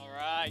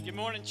Good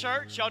morning,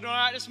 church. Y'all doing all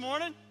right this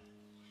morning?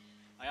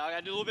 Y'all got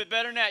to do a little bit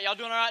better than that. Y'all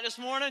doing all right this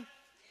morning?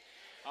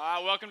 All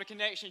right, welcome to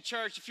Connection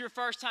Church. If you're a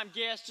first-time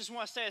guest, just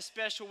want to say a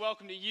special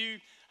welcome to you.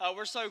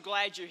 We're so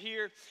glad you're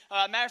here.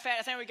 Matter of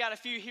fact, I think we got a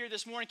few here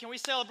this morning. Can we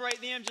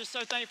celebrate them? Just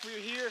so thankful you're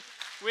here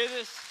with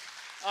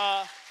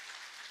us.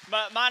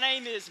 My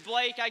name is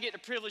Blake. I get the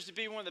privilege to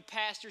be one of the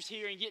pastors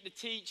here and get to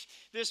teach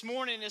this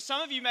morning. And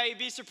some of you may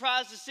be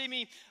surprised to see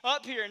me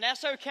up here, and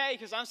that's okay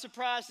because I'm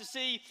surprised to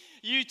see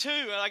you too.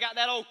 I got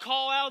that old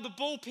call out of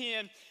the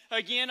bullpen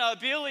again.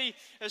 Billy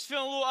is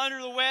feeling a little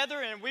under the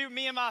weather, and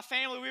me and my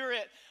family, we were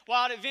at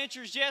Wild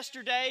Adventures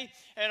yesterday,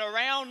 and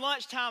around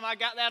lunchtime I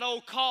got that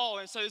old call.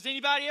 And so has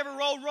anybody ever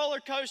rolled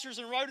roller coasters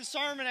and wrote a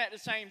sermon at the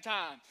same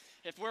time?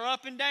 If we're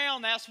up and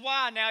down, that's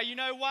why. Now you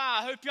know why.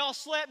 I hope y'all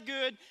slept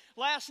good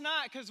last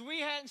night because we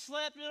hadn't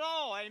slept at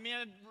all.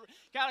 Amen.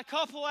 Got a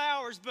couple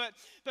hours, but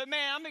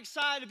man, I'm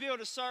excited to be able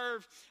to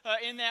serve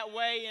in that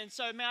way. And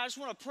so, man, I just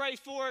want to pray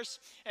for us,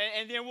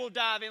 and then we'll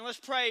dive in. Let's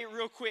pray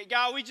real quick.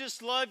 God, we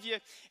just love you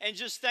and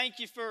just thank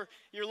you for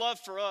your love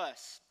for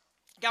us.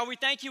 God, we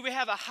thank you we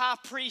have a high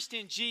priest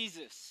in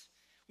Jesus,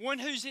 one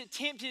who's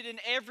tempted in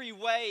every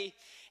way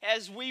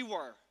as we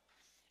were.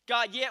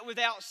 God, yet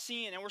without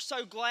sin, and we're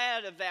so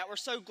glad of that. We're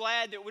so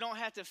glad that we don't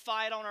have to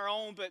fight on our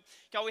own, but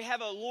God, we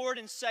have a Lord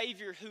and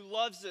Savior who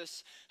loves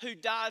us, who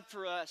died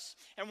for us,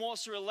 and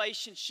wants a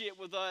relationship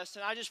with us.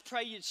 And I just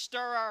pray you'd stir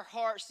our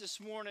hearts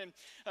this morning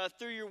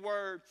through your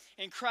word.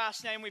 In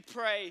Christ's name we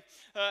pray,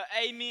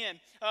 amen.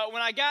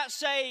 When I got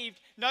saved,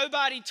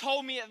 nobody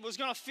told me it was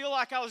going to feel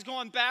like I was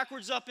going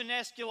backwards up an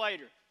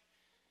escalator.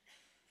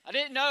 I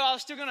didn't know I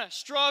was still going to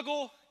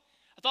struggle.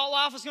 I thought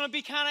life was going to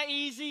be kind of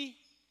easy.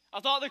 I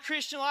thought the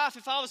Christian life,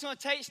 if I was going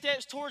to take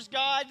steps towards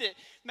God, that,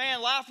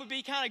 man, life would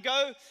be kind of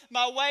go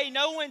my way.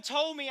 No one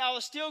told me I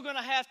was still going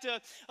to have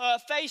to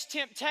face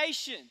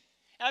temptation. And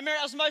I remember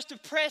that was the most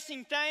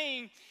depressing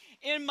thing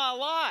in my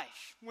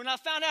life. When I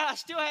found out I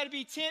still had to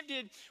be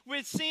tempted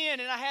with sin,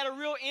 and I had a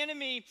real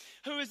enemy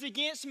who was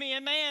against me.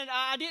 And man,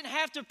 I didn't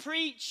have to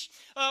preach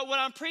what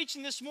I'm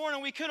preaching this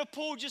morning. We could have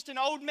pulled just an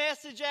old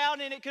message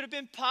out, and it could have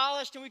been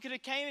polished, and we could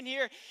have came in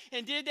here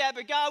and did that.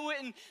 But God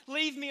wouldn't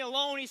leave me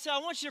alone. He said, I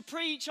want you to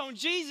preach on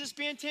Jesus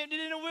being tempted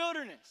in the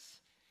wilderness.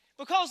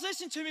 Because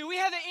listen to me, we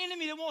have an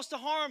enemy that wants to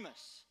harm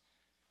us.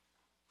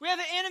 We have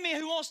an enemy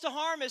who wants to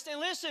harm us. And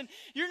listen,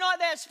 you're not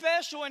that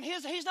special, and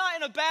he's not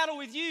in a battle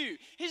with you.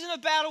 He's in a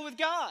battle with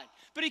God.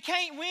 But he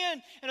can't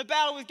win in a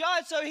battle with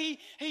God, so he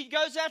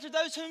goes after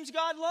those whom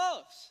God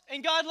loves.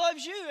 And God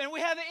loves you, and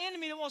we have an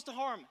enemy that wants to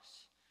harm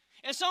us.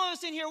 And some of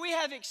us in here, we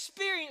have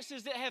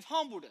experiences that have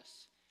humbled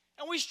us.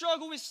 And we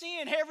struggle with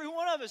sin. Every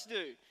one of us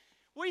do.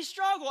 We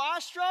struggle. I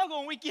struggle,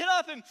 and we get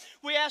up, and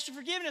we ask for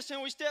forgiveness,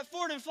 and we step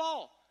forward and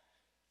fall.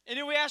 And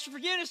then we ask for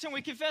forgiveness, and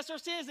we confess our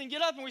sins, and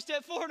get up, and we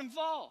step forward and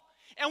fall.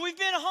 And we've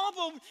been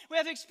humbled. We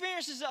have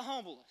experiences that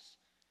humble us.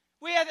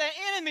 We have an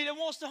enemy that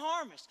wants to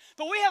harm us.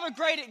 But we have a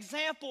great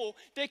example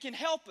that can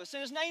help us,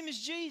 and his name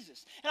is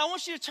Jesus. And I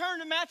want you to turn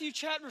to Matthew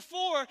chapter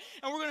 4,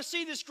 and we're going to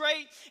see this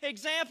great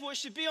example. It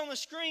should be on the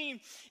screen.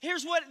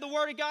 Here's what the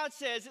Word of God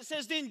says. It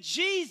says, then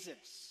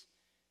Jesus,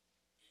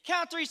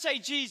 count three, say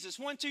Jesus.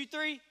 1, 2,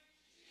 3.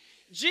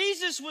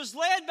 Jesus was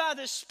led by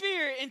the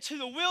Spirit into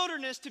the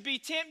wilderness to be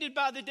tempted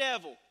by the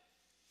devil.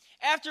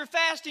 After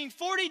fasting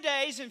 40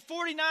 days and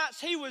 40 nights,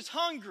 he was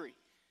hungry.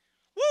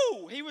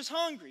 Woo! He was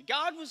hungry.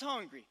 God was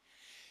hungry.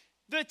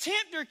 The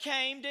tempter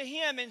came to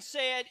him and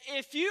said,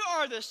 if you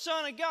are the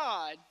Son of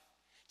God,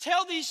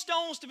 tell these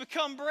stones to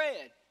become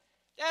bread.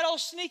 That old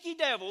sneaky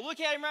devil.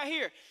 Look at him right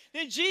here.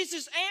 Then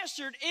Jesus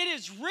answered, it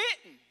is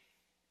written,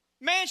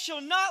 man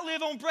shall not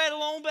live on bread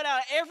alone, but out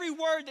of every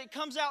word that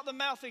comes out the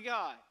mouth of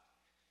God.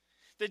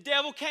 The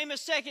devil came a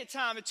second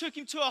time and took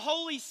him to a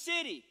holy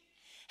city,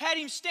 had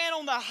him stand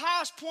on the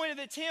highest point of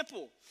the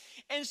temple.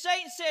 And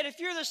Satan said, if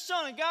you're the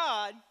Son of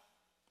God,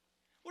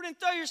 well then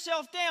throw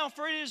yourself down,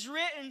 for it is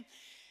written,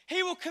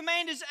 he will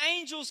command his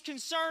angels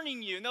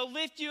concerning you, and they'll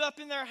lift you up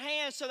in their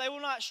hands so they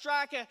will not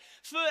strike a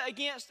foot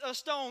against a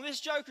stone. This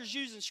joker's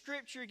using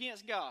scripture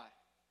against God.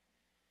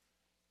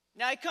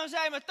 Now he comes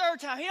at him a third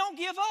time. He don't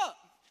give up.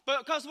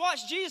 But because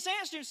watch, Jesus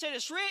answered him and said,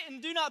 it's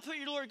written, do not put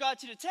your Lord God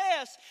to the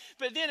test.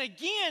 But then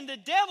again, the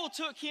devil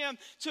took him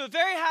to a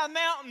very high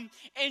mountain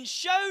and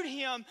showed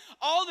him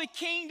all the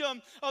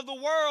kingdom of the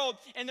world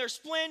and their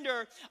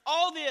splendor.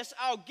 All this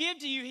I'll give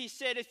to you, he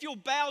said, if you'll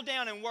bow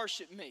down and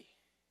worship me.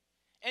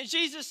 And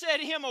Jesus said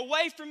to him,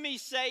 away from me,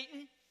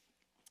 Satan.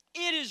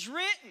 It is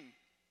written,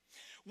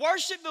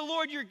 worship the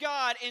Lord your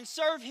God and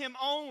serve him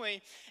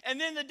only.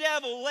 And then the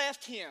devil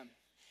left him,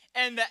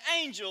 and the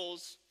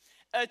angels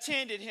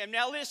attended him.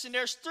 Now listen,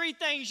 there's three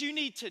things you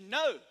need to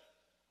know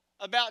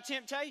about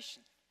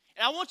temptation.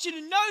 And I want you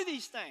to know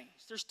these things.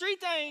 There's three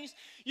things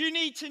you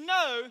need to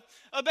know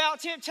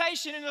about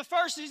temptation. And the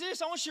first is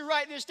this. I want you to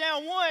write this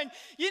down. One,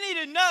 you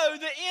need to know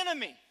the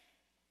enemy.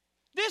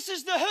 This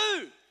is the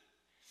who.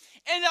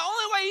 And the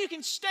only way you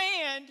can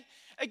stand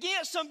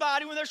against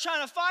somebody when they're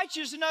trying to fight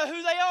you is to know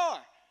who they are.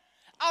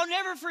 I'll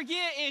never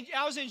forget,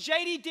 I was in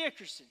J.D.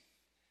 Dickerson.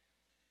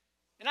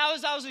 And I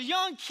was a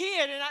young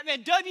kid,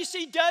 and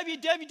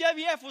WCW,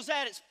 WWF was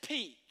at its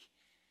peak.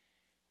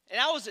 And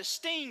I was a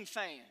Sting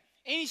fan.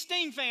 Any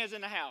Sting fans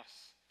in the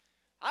house?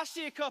 I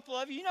see a couple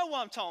of you. You know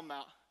what I'm talking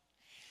about.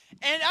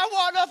 And I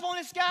walked up on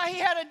this guy. He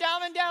had a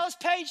Diamond Dallas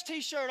Page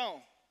t-shirt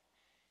on.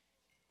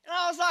 And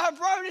I was like,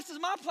 bro, this is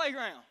my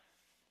playground.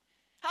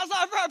 I was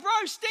like, bro,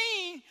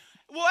 Sting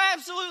will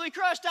absolutely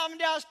crush Diamond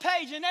Dallas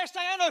Page. And next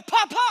thing I know,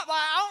 pop,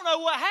 I don't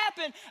know what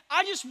happened.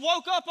 I just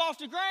woke up off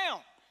the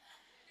ground.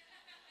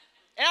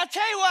 And I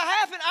tell you what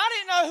happened. I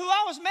didn't know who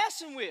I was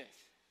messing with.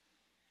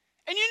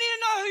 And you need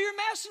to know who you're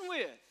messing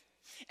with.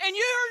 And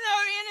you're no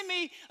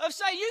enemy of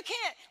saying,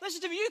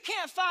 listen to me, you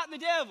can't fight the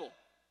devil.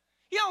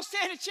 You don't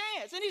stand a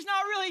chance. And he's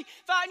not really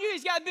fighting you.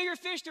 He's got bigger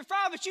fish to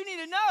fry. But you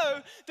need to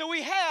know that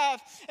we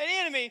have an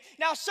enemy.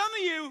 Now, some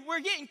of you, we're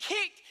getting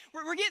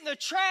the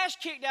trash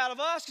kicked out of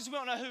us because we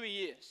don't know who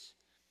he is.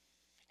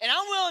 And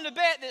I'm willing to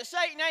bet that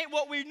Satan ain't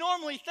what we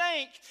normally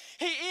think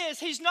he is.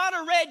 He's not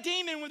a red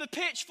demon with a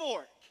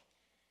pitchfork.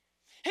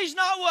 He's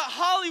not what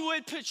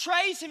Hollywood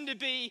portrays him to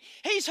be.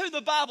 He's who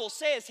the Bible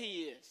says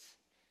he is.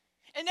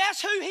 And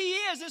that's who he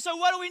is. And so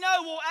what do we know?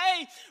 Well,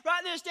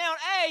 write this down.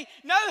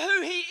 Know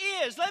who he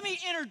is. Let me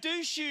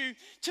introduce you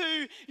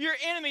to your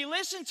enemy.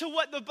 Listen to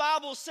what the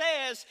Bible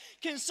says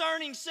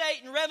concerning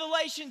Satan.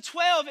 Revelation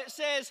 12, it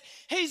says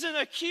he's an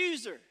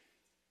accuser.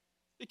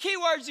 The key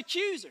word is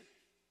accuser.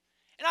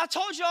 And I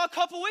told y'all a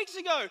couple weeks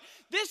ago,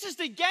 this is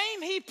the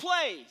game he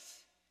plays.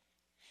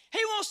 He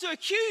wants to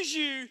accuse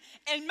you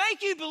and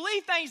make you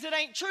believe things that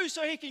ain't true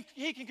so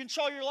he can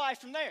control your life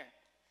from there.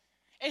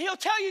 And he'll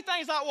tell you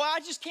things like, well, I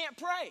just can't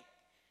pray.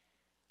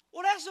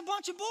 Well, that's a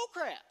bunch of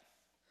bullcrap.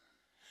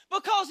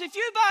 Because if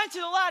you buy into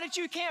the lie that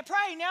you can't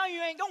pray, now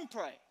you ain't going to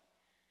pray.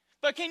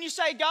 But can you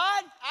say,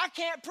 God, I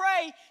can't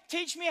pray.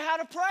 Teach me how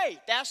to pray.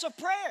 That's a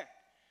prayer.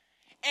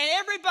 And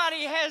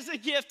everybody has the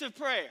gift of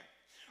prayer.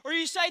 Or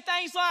you say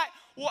things like,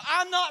 well,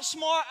 I'm not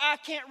smart. I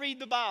can't read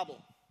the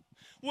Bible.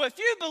 Well, if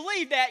you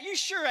believe that, you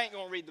sure ain't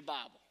going to read the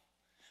Bible.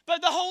 But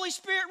the Holy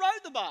Spirit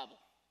wrote the Bible.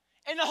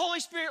 And the Holy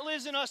Spirit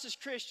lives in us as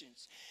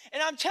Christians.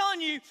 And I'm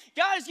telling you,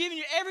 God has given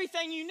you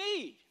everything you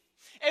need.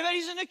 But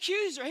he's an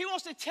accuser. He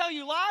wants to tell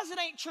you lies that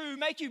ain't true,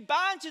 make you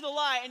buy into the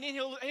lie, and then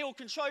he'll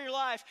control your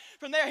life.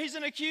 From there, he's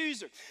an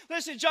accuser.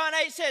 Listen, John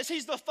 8 says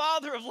he's the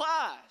father of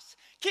lies.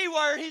 Key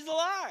word, he's a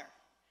liar.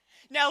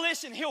 Now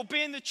listen, he'll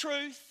bend the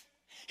truth.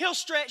 He'll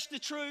stretch the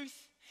truth.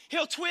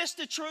 He'll twist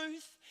the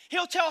truth.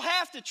 He'll tell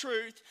half the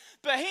truth,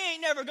 but he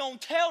ain't never going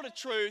to tell the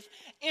truth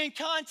in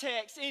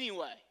context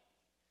anyway.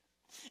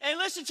 And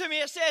listen to me,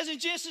 it says in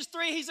Genesis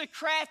 3, he's a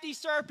crafty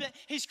serpent.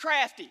 He's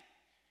crafty.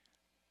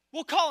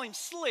 We'll call him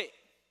slick.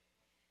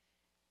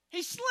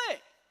 He's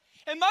slick.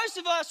 And most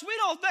of us, we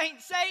don't think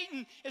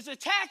Satan is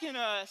attacking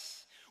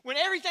us when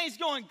everything's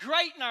going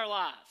great in our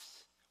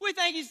lives. We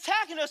think he's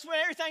attacking us when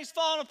everything's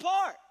falling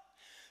apart.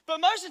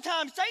 But most of the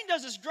time, Satan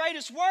does his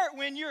greatest work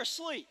when you're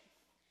asleep.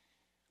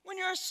 When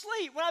you're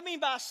asleep. What I mean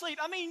by asleep,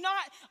 I mean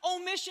not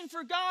on mission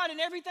for God and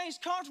everything's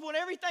comfortable and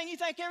everything, you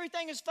think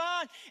everything is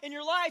fine in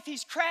your life.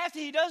 He's crafty.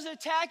 He doesn't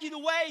attack you the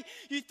way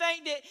you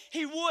think that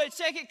he would.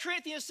 2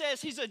 Corinthians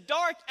says he's a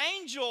dark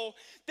angel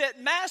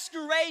that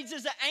masquerades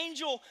as an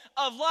angel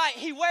of light.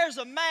 He wears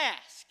a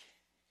mask.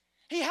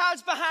 He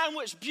hides behind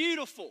what's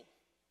beautiful.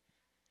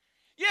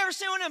 You ever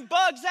seen one of them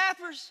bug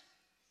zappers?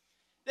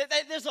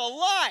 There's a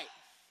light.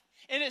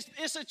 And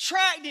it's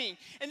attracting,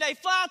 and they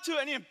fly to it,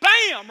 and then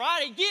bam,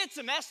 right, it gets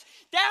them.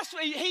 That's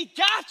what he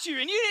got you,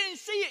 and you didn't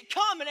see it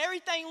coming.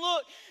 Everything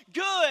looked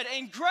good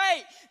and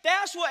great.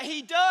 That's what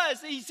he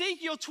does.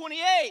 Ezekiel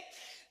 28.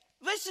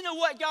 Listen to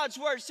what God's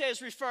word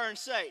says referring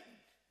to Satan.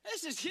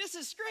 This is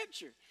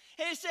scripture.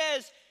 It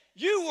says,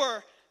 you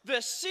were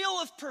the seal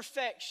of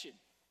perfection.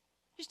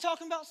 He's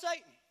talking about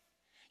Satan.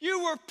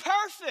 You were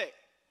perfect.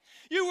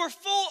 You were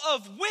full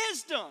of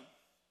wisdom.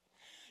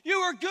 You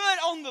were good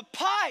on the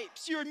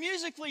pipes. You were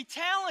musically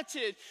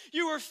talented.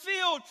 You were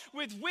filled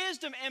with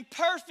wisdom and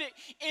perfect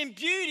in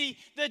beauty.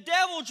 The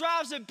devil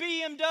drives a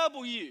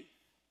BMW.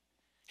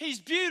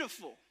 He's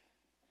beautiful.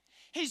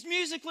 He's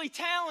musically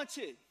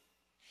talented.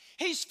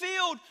 He's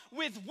filled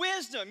with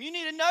wisdom. You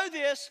need to know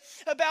this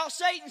about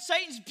Satan.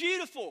 Satan's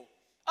beautiful.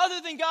 Other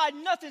than God,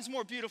 nothing's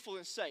more beautiful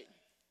than Satan.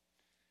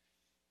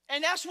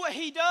 And that's what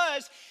he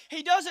does.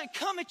 He doesn't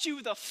come at you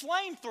with a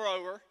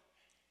flamethrower.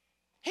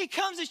 He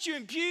comes at you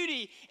in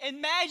beauty and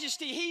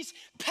majesty. He's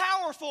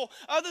powerful.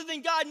 Other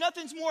than God,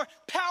 nothing's more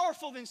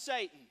powerful than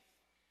Satan.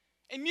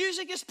 And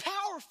music is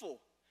powerful.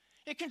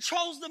 It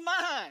controls the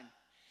mind.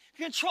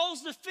 It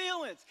controls the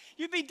feelings.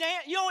 You be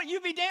dancing, don't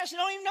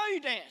even know you're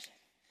dancing.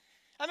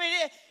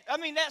 I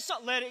mean, that's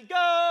something. Let it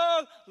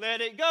go,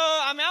 let it go.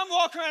 I mean, I'm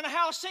walking around the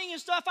house singing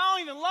stuff I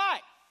don't even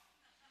like.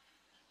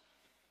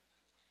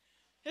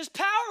 It's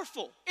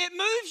powerful. It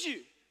moves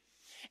you.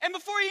 And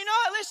before you know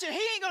it, listen, he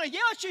ain't going to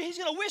yell at you. He's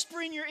going to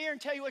whisper in your ear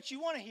and tell you what you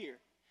want to hear.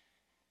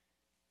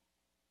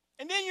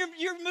 And then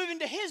you're moving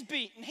to his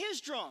beat and his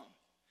drum.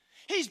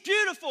 He's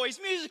beautiful. He's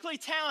musically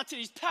talented.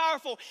 He's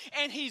powerful.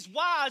 And he's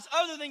wise.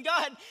 Other than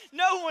God,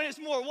 no one is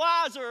more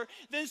wiser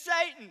than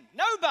Satan.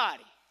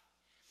 Nobody.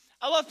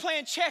 I love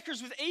playing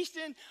checkers with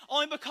Easton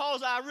only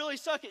because I really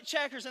suck at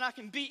checkers and I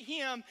can beat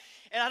him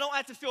and I don't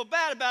have to feel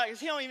bad about it because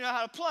he don't even know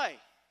how to play.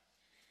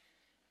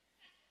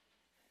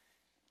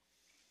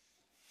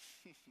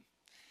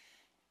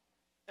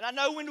 And I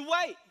know when to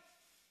wait.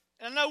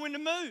 And I know when to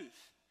move.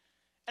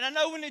 And I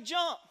know when to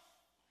jump.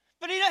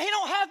 But he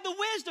don't have the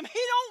wisdom. He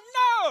don't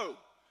know.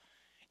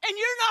 And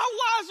you're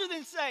not wiser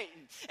than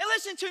Satan. And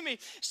listen to me.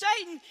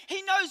 Satan,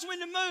 he knows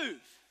when to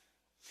move.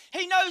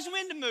 He knows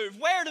when to move,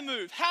 where to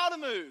move, how to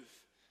move.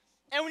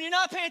 And when you're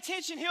not paying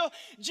attention, he'll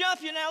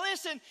jump you. Now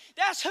listen,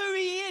 that's who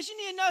he is. You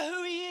need to know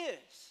who he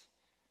is.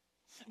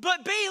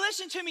 But B,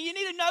 listen to me, you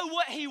need to know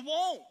what he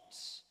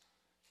wants.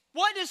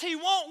 What does he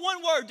want?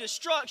 One word,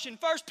 destruction.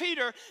 1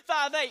 Peter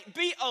 5:8,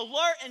 be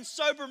alert and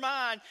sober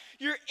mind.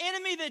 Your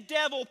enemy, the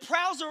devil,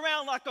 prowls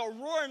around like a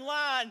roaring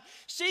lion,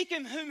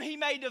 seeking whom he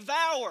may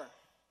devour.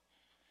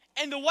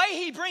 And the way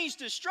he brings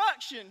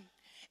destruction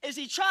is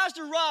he tries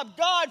to rob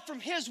God from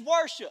his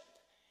worship.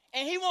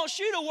 And he wants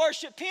you to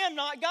worship him,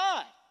 not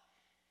God.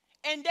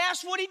 And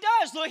that's what he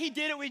does. Look, he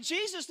did it with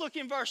Jesus. Look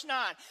in verse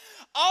 9.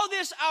 All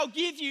this I'll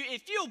give you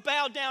if you'll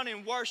bow down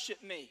and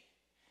worship me.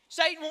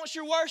 Satan wants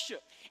your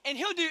worship. And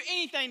he'll do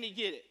anything to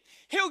get it.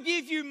 He'll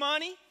give you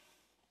money.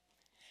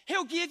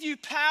 He'll give you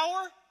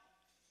power.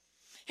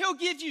 He'll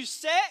give you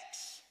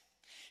sex.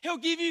 He'll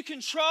give you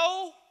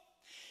control.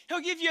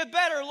 He'll give you a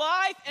better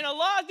life. And a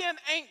lot of them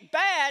ain't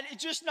bad.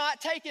 It's just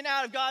not taken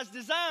out of God's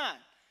design.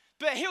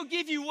 But he'll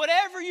give you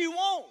whatever you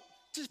want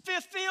to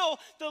fulfill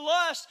the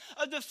lust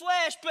of the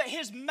flesh. But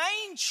his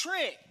main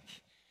trick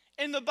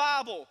in the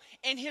Bible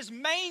and his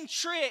main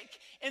trick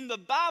in the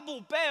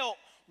Bible Belt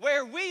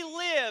where we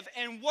live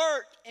and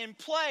work and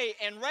play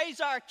and raise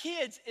our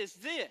kids is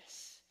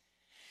this.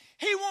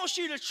 He wants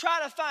you to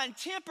try to find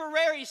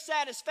temporary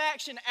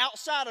satisfaction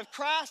outside of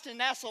Christ, and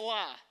that's a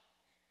lie.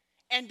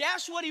 And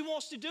that's what he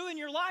wants to do in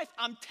your life.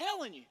 I'm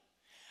telling you.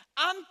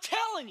 I'm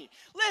telling you.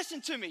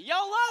 Listen to me.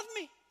 Y'all love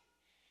me.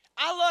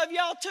 I love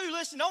y'all too.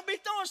 Listen, don't be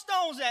throwing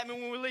stones at me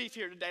when we leave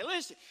here today.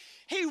 Listen,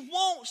 he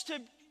wants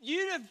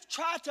you to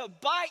try to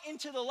bite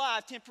into the lie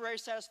of temporary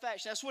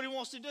satisfaction. That's what he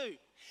wants to do.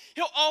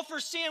 He'll offer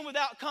sin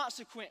without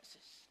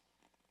consequences.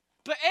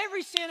 But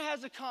every sin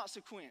has a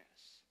consequence.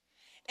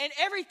 And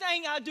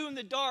everything I do in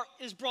the dark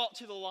is brought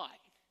to the light.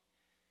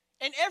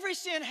 And every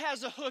sin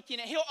has a hook in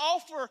it. He'll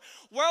offer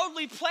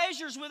worldly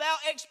pleasures without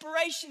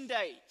expiration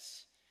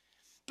dates.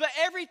 But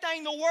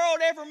everything the world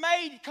ever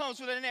made comes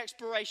with an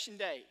expiration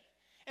date.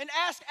 And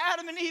ask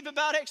Adam and Eve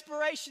about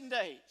expiration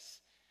dates.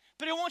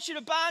 But he wants you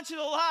to buy into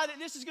the lie that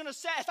this is going to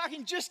say, if I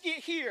can just get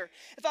here,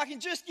 if I can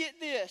just get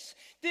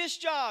this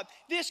job,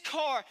 this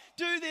car,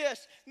 do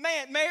this,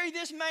 man, marry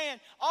this man,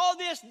 all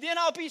this, then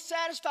I'll be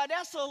satisfied.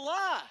 That's a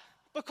lie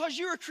because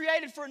you were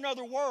created for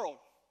another world.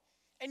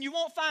 And you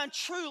won't find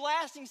true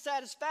lasting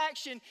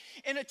satisfaction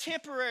in a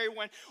temporary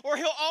one. Or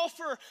he'll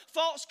offer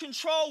false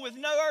control with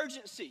no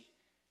urgency.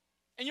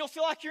 And you'll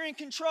feel like you're in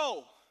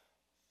control.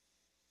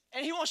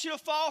 And he wants you to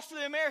fall for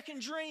the American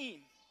dream.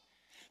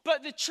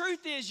 But the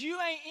truth is, you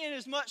ain't in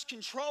as much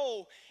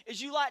control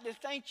as you like to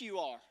think you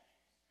are.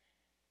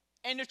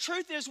 And the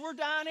truth is, we're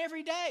dying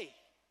every day.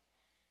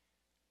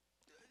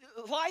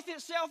 Life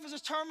itself is a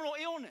terminal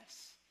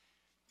illness.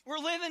 We're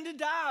living to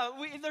die.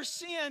 There's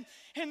sin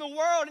in the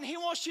world, and he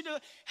wants you to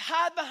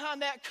hide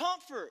behind that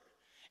comfort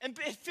and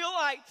feel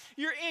like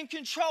you're in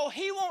control.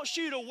 He wants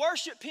you to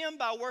worship him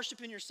by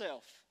worshiping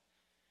yourself.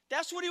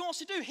 That's what he wants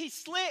to do. He's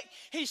slick.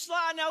 He's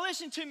sly. Now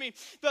listen to me.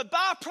 The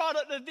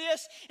byproduct of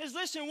this is,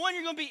 listen, one,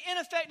 you're going to be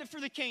ineffective for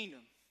the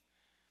kingdom.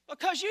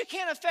 Because you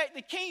can't affect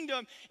the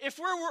kingdom if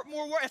I'm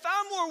more worried,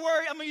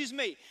 I'm going to use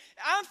me.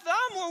 If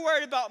I'm more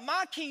worried about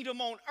my kingdom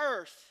on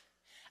earth,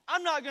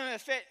 I'm not going to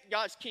affect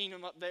God's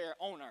kingdom up there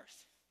on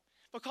earth.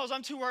 Because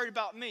I'm too worried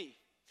about me.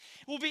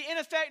 We'll be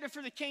ineffective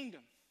for the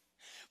kingdom.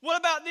 What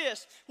about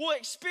this? We'll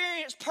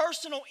experience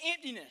personal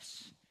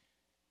emptiness.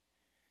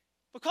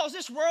 Because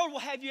this world will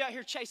have you out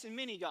here chasing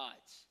many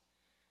gods.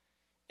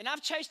 And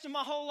I've chased them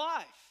my whole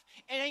life.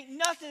 And ain't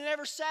nothing that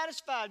ever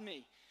satisfied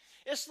me.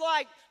 It's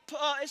like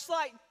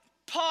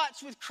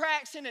pots with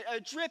cracks in it,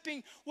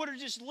 dripping, water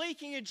just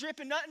leaking and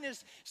dripping. Nothing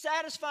is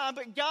satisfying,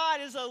 but God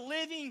is a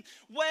living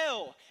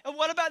well. And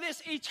what about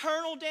this?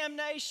 Eternal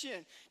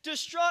damnation,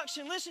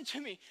 destruction. Listen to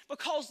me,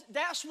 because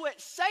that's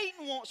what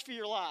Satan wants for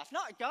your life,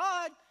 not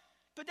God.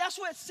 But that's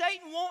what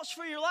Satan wants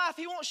for your life.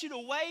 He wants you to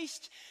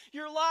waste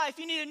your life.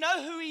 You need to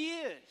know who he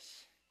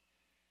is.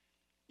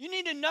 You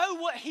need to know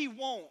what he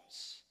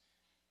wants.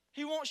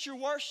 He wants your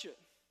worship.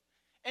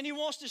 And he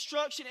wants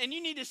destruction. And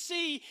you need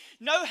to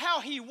know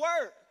how he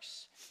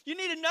works. You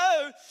need to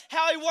know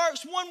how he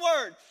works. One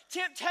word,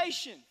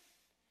 temptation.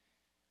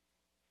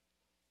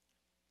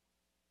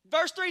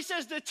 Verse 3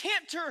 says, the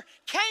tempter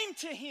came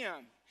to him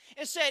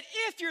and said,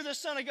 if you're the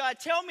Son of God,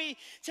 tell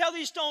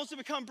these stones to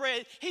become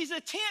bread. He's a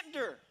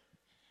tempter.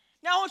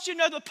 Now I want you to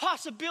know the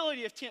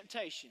possibility of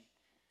temptation.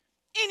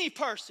 Any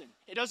person,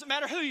 it doesn't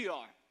matter who you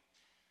are.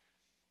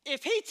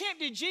 If he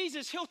tempted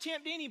Jesus, he'll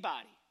tempt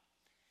anybody.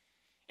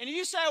 And if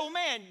you say, well,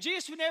 man,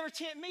 Jesus would never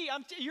tempt me,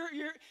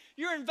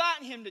 you're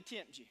inviting him to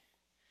tempt you.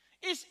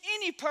 It's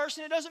any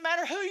person. It doesn't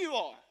matter who you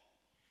are.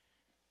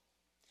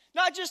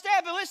 Not just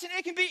that, but listen,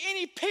 it can be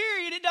any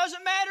period. It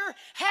doesn't matter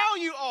how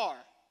you are.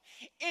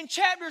 In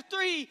chapter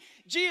 3,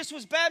 Jesus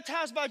was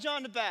baptized by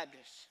John the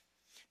Baptist.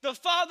 The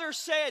Father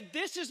said,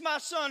 "This is my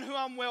Son who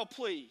I'm well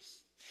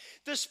pleased."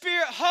 The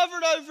Spirit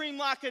hovered over him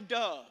like a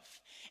dove.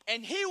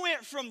 And he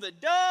went from the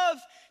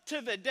dove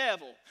to the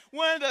devil.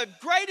 One of the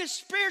greatest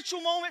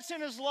spiritual moments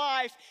in his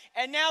life.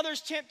 And now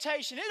there's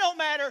temptation. It don't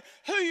matter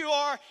who you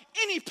are,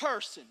 any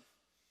person.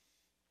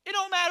 It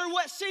don't matter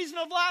what season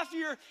of life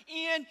you're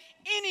in,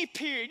 any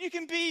period. You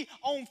can be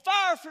on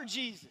fire for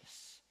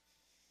Jesus.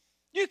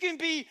 You can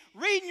be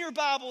reading your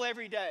Bible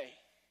every day.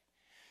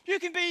 You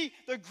can be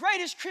the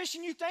greatest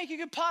Christian you think you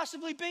could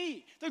possibly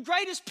be. The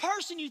greatest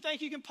person you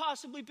think you can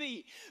possibly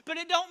be. But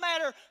it don't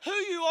matter who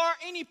you are,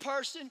 any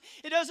person.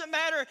 It doesn't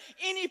matter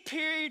any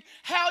period,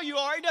 how you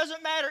are. It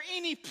doesn't matter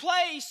any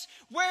place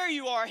where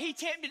you are. He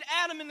tempted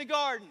Adam in the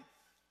garden.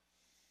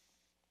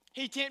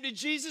 He tempted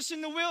Jesus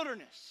in the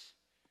wilderness.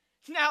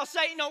 Now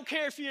Satan don't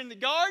care if you're in the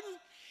garden.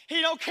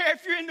 He don't care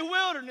if you're in the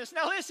wilderness.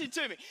 Now listen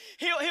to me.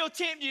 He'll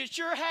tempt you at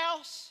your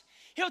house.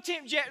 He'll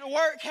tempt you at the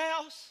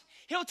workhouse.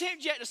 He'll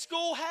tempt you at the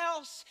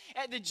schoolhouse,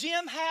 at the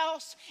gym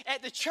house,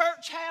 at the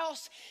church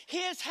house,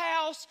 his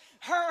house,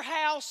 her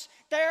house,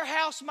 their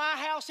house, my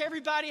house.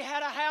 Everybody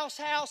had a house.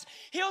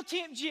 He'll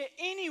tempt you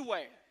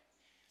anywhere.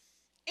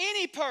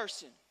 Any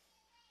person.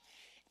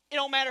 It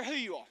don't matter who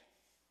you are.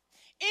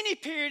 Any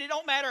period, it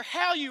don't matter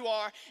how you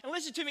are. And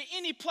listen to me,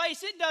 any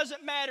place, it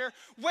doesn't matter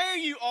where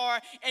you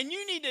are. And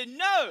you need to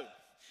know.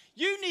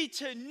 You need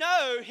to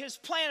know his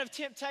plan of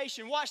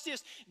temptation. Watch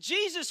this.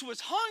 Jesus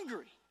was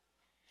hungry.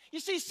 You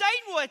see, Satan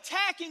will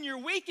attack in your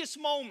weakest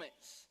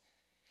moments.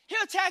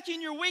 He'll attack you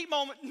in your weak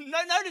moment.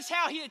 Notice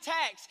how he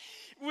attacks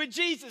with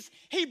Jesus.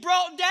 He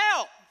brought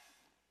doubt.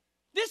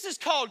 This is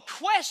called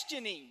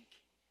questioning.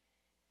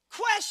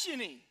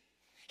 Questioning.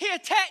 He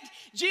attacked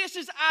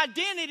Jesus'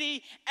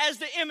 identity as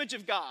the image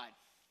of God.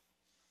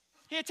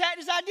 He attacked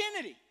his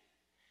identity.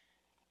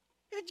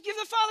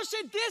 The Father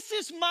said, "This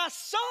is my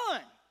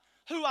Son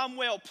who I'm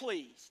well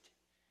pleased."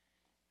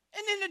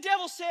 And then the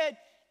devil said,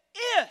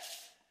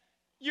 "If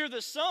you're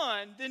the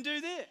Son, then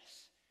do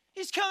this."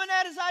 He's coming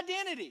at his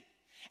identity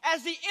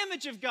as the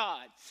image of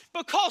God,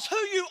 because who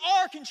you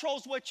are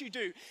controls what you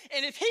do.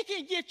 And if he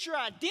can get your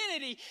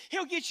identity,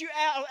 he'll get you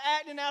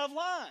acting out of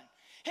line.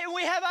 And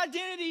we have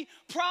identity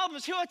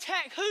problems. He'll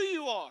attack who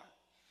you are.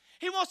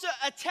 He wants to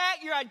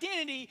attack your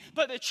identity,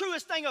 but the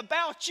truest thing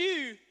about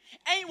you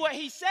ain't what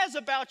he says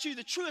about you.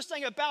 The truest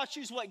thing about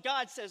you is what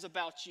God says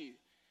about you.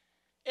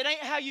 It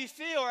ain't how you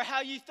feel or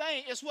how you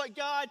think. It's what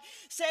God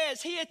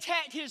says. He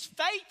attacked his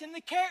faith in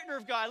the character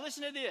of God.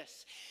 Listen to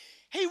this.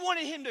 He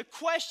wanted him to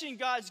question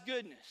God's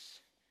goodness.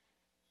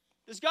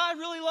 Does God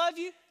really love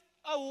you?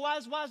 Oh,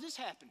 well, why is this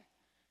happening?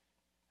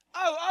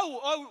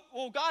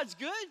 Well, God's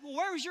good? Well,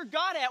 where was your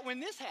God at when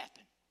this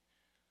happened?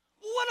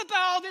 Well, what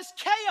about all this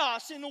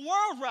chaos in the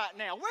world right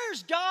now?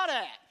 Where's God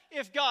at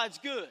if God's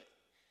good?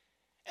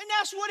 And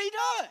that's what he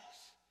does.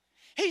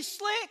 He's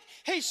slick.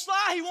 He's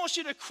sly. He wants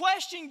you to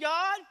question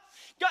God.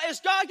 Is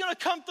God going to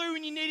come through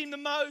when you need him the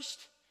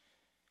most?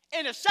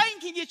 And if Satan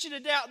can get you to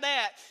doubt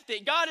that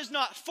God is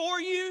not for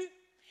you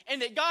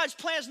and that God's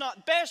plan is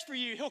not best for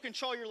you, he'll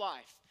control your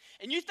life.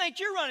 And you think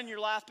you're running your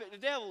life, but the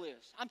devil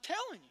is. I'm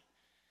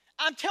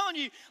telling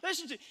you,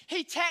 listen to me. He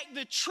attacked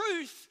the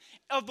truth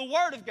of the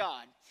Word of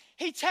God.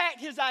 He attacked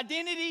his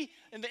identity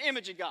in the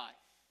image of God.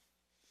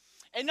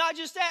 And not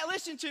just that,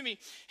 listen to me.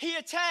 He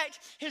attacked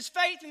his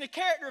faith in the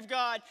character of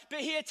God, but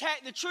he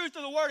attacked the truth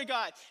of the Word of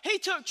God. He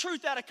took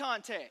truth out of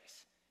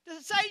context.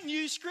 Satan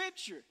used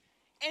Scripture.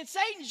 And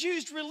Satan's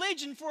used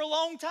religion for a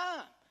long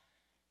time.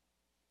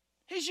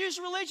 He's used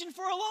religion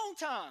for a long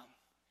time.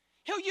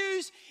 He'll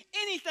use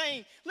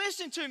anything.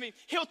 Listen to me.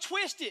 He'll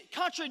twist it,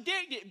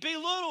 contradict it,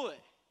 belittle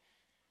it.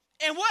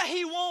 And what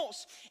he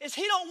wants is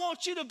he don't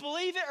want you to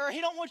believe it, or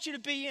he don't want you to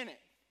be in it.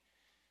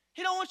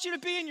 He don't want you to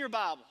be in your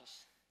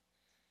Bibles.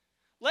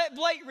 Let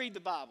Blake read the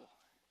Bible.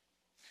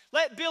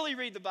 Let Billy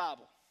read the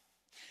Bible.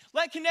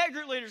 Let Connect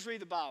Group leaders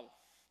read the Bible.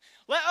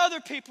 Let other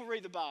people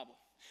read the Bible.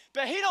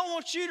 But he don't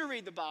want you to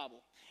read the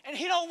Bible. And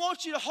he don't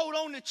want you to hold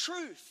on to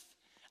truth.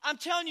 I'm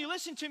telling you,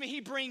 listen to me,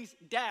 he brings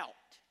doubt.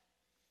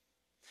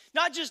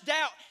 Not just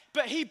doubt,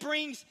 but he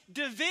brings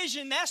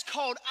division. That's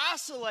called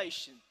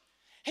isolation.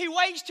 He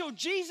waits till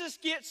Jesus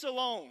gets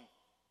alone.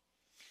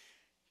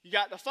 You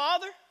got the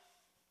Father.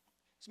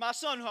 It's my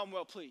Son who I'm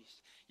well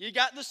pleased. You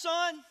got the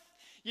Son.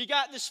 You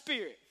got the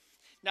Spirit.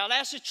 Now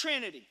that's a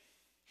Trinity.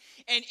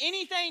 And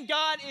anything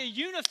God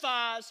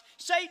unifies,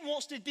 Satan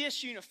wants to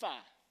disunify.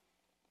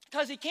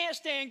 Because he can't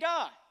stand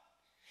God.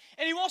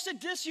 And he wants to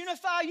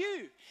disunify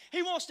you.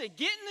 He wants to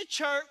get in the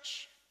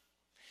church.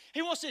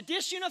 He wants to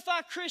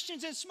disunify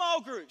Christians in small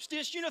groups,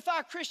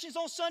 disunify Christians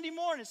on Sunday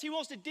mornings. He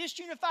wants to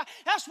disunify.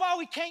 That's why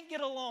we can't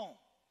get along.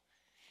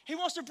 He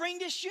wants to bring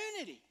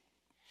disunity.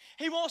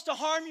 He wants to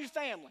harm your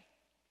family.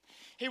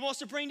 He wants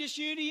to bring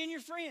disunity in your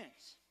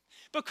friends.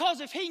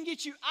 Because if he can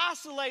get you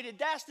isolated,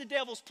 that's the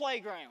devil's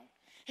playground.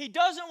 He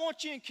doesn't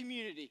want you in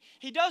community.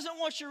 He doesn't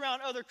want you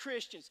around other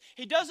Christians.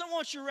 He doesn't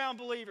want you around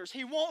believers.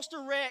 He wants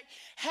to wreak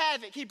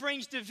havoc. He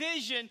brings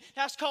division.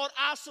 That's called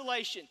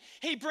isolation.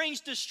 He brings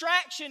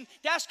distraction.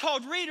 That's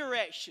called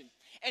redirection.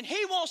 And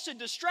he wants to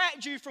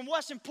distract you from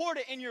what's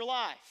important in your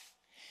life.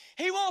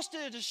 He wants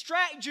to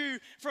distract you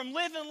from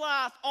living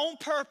life on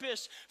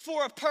purpose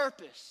for a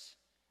purpose.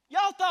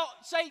 Y'all thought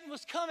Satan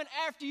was coming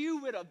after you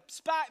with a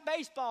spiked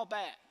baseball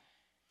bat.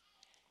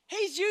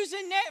 He's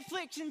using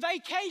Netflix and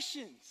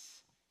vacations.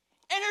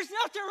 And there's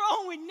nothing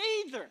wrong with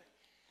neither.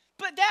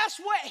 But that's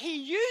what he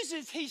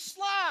uses. He's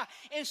sly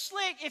and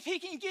slick. If he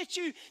can get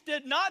you to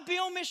not be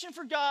on mission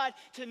for God,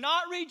 to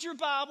not read your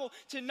Bible,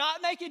 to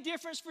not make a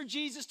difference for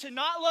Jesus, to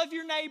not love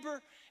your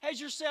neighbor as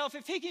yourself,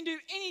 if he can do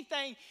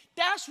anything,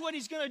 that's what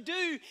he's going to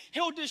do.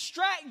 He'll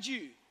distract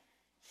you.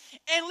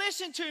 And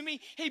listen to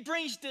me, he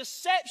brings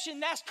deception.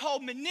 That's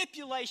called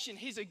manipulation.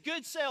 He's a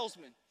good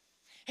salesman.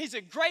 He's a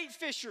great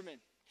fisherman.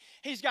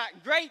 He's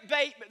got great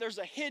bait, but there's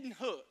a hidden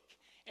hook.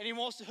 And he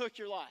wants to hook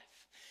your life.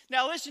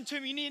 Now listen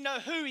to me, you need to know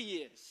who he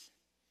is.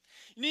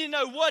 You need to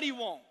know what he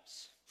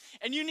wants.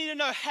 And you need to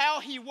know how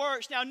he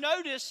works. Now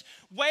notice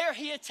where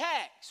he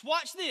attacks.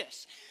 Watch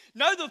this.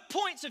 Know the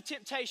points of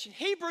temptation.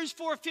 Hebrews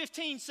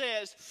 4:15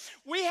 says,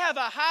 we have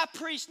a high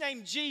priest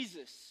named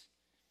Jesus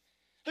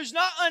who's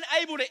not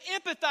unable to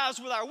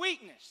empathize with our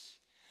weakness.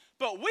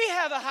 But we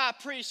have a high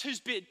priest who's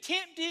been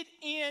tempted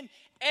in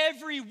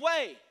every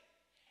way.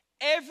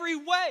 Every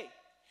way.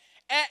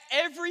 At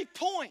every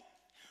point.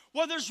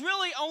 Well, there's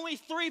really only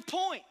 3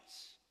 points.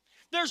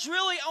 There's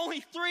really only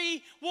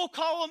 3, we'll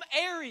call them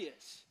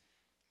areas.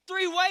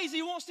 3 ways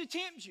he wants to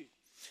tempt you.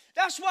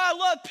 That's why I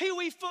love Pee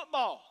Wee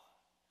football.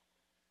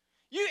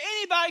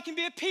 Anybody can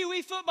be a Pee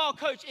Wee football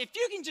coach if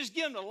you can just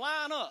get them to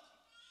line up.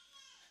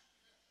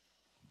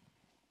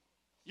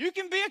 You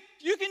can do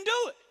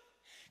it.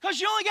 Because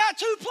you only got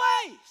 2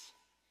 plays.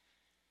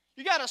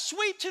 You got a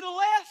sweep to the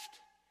left.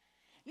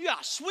 You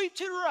got a sweep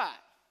to the right.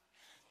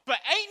 But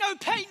ain't no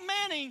Peyton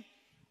Manning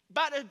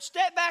about to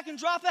step back and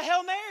drop a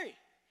Hail Mary.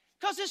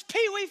 Because it's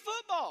Pee Wee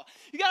football.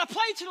 You got a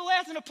play to the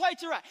left and a play to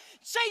the right.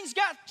 Satan's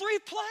got 3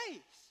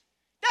 plays.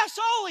 That's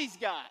all he's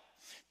got.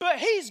 But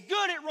he's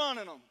good at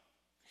running them.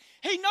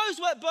 He knows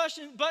what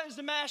buttons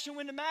to mash and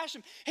when to mash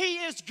them. He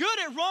is good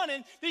at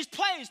running these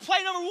plays.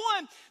 Play number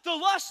 1, the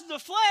lust of the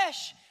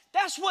flesh.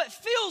 That's what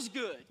feels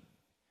good.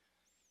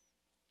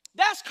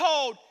 That's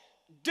called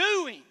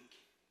doing.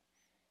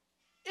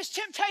 It's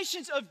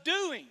temptations of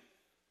doing.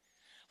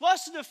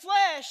 Lust of the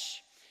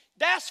flesh,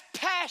 that's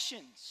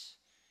passions.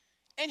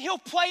 And he'll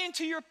play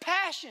into your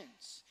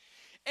passions.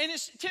 And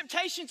it's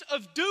temptations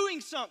of doing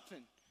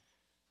something.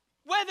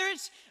 Whether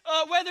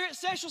it's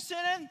sexual sin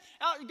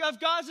of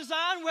God's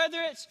design, whether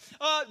it's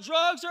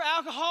drugs or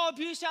alcohol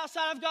abuse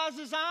outside of God's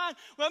design,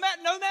 well,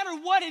 no matter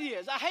what it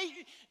is. I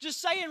hate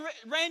just saying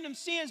random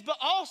sins, but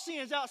all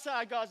sins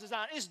outside of God's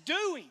design. It's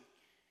doing.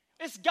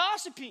 It's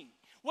gossiping.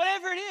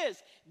 Whatever it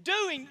is,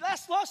 doing,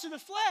 that's lust of the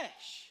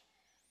flesh.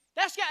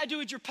 That's got to do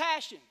with your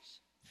passions.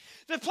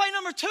 The play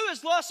number 2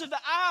 is lust of the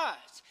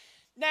eyes.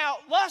 Now,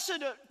 lust of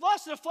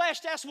the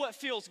flesh, that's what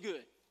feels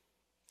good.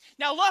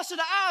 Now, lust of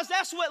the eyes,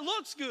 that's what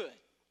looks good.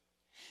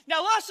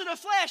 Now, lust of the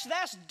flesh,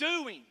 that's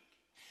doing.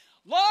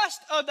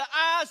 Lust of the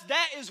eyes,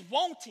 that is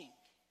wanting.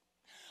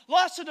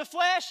 Lust of the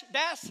flesh,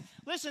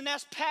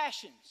 that's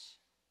passions.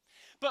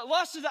 But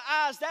lust of the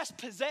eyes, that's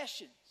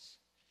possessions.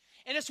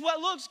 And it's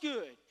what looks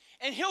good.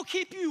 And he'll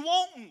keep you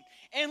wanting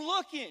and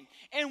looking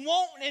and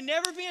wanting and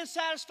never being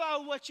satisfied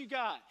with what you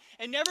got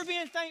and never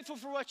being thankful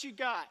for what you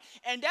got.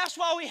 And that's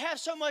why we have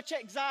so much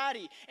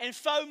anxiety and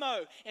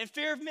FOMO and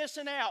fear of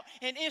missing out,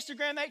 and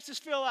Instagram makes us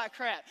feel like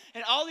crap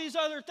and all these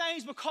other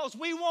things, because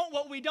we want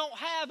what we don't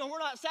have and we're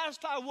not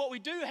satisfied with what we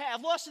do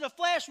have. Lust of the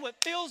flesh, what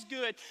feels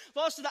good.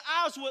 Lust of the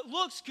eyes, what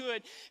looks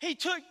good. He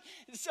took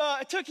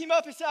him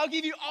up and said, I'll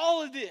give you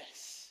all of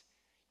this.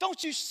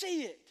 Don't you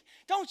see it?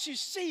 Don't you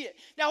see it?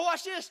 Now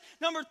watch this.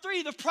 Number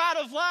 3, the pride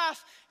of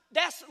life.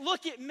 That's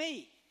look at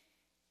me.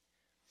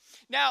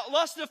 Now,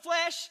 lust of the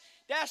flesh,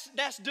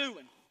 that's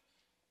doing.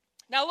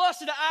 Now,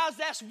 lust of the eyes,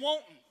 that's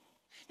wanting.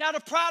 Now, the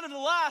pride of the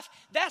life,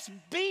 that's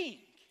being.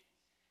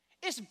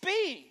 It's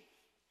being.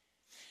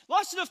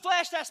 Lust of the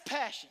flesh, that's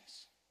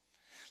passions.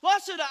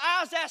 Lust of the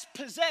eyes, that's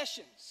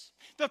possessions.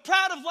 The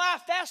pride of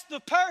life, that's the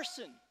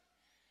person.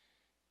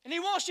 And he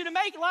wants you to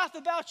make life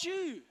about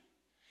you.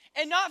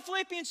 And not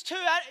Philippians 2.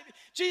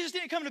 Jesus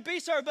didn't come to be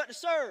served, but to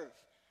serve.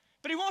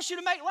 But he wants you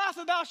to make life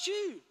about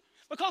you.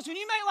 Because when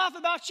you make life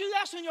about you,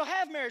 that's when you'll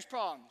have marriage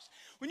problems.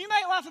 When you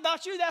make life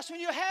about you, that's when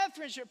you'll have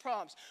friendship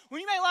problems.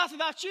 When you make life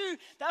about you,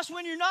 that's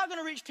when you're not going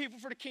to reach people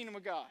for the kingdom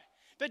of God.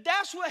 But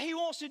that's what he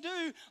wants to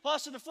do.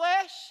 Lust of the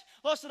flesh,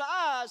 lust of the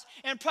eyes,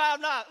 and pride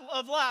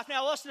of life.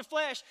 Now, lust of the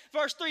flesh,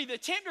 verse 3. The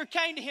tempter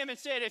came to him and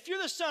said, if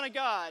you're the Son of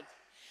God,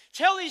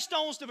 tell these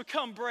stones to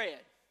become bread.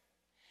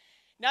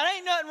 Now, there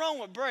ain't nothing wrong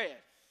with bread.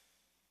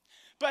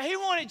 But he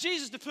wanted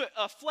Jesus to put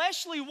a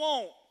fleshly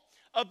want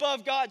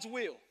above God's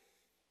will.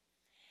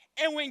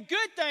 And when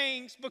good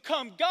things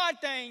become God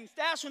things,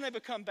 that's when they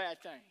become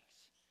bad things.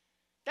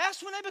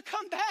 That's when they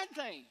become bad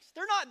things.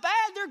 They're not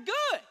bad, they're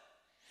good.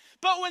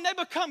 But when they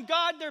become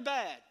God, they're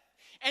bad.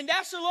 And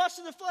that's the lust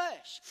of the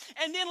flesh.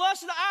 And then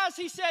lust of the eyes,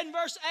 he said in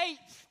verse 8,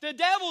 the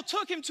devil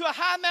took him to a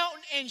high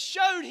mountain and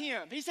showed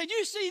him. He said,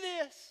 you see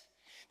this?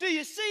 Do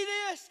you see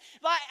this?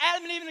 Like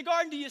Adam and Eve in the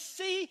garden, do you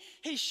see?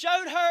 He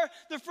showed her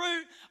the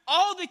fruit,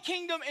 all the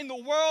kingdom in the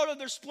world of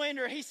their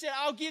splendor. He said,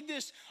 I'll give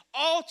this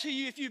all to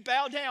you if you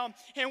bow down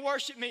and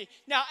worship me.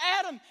 Now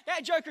Adam,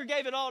 that joker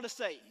gave it all to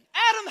Satan.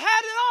 Adam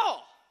had it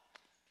all.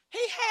 He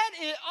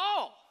had it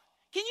all.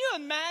 Can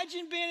you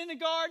imagine being in the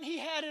garden? He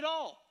had it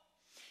all.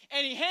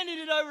 And he handed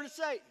it over to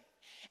Satan.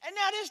 And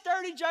now this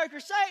dirty joker,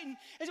 Satan,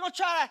 is going to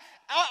try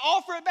to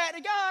offer it back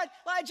to God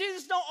like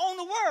Jesus don't own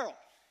the world.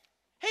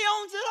 He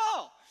owns it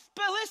all.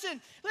 But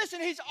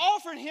listen, he's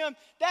offering him,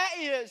 that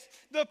is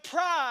the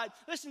pride,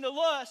 the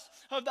lust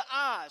of the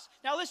eyes.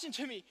 Now listen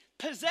to me,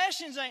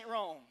 possessions ain't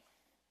wrong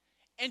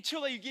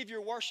until you give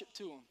your worship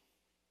to them.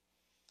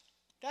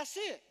 That's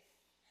it.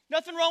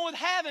 Nothing wrong with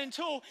having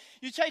until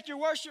you take your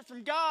worship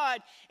from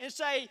God and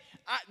say,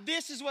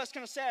 this is what's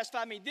going to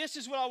satisfy me. This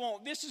is what I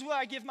want. This is what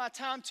I give my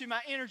time to,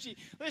 my energy.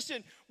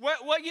 Listen,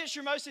 what gets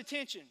your most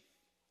attention?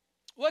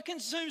 What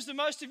consumes the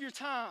most of your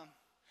time?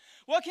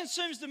 What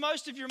consumes the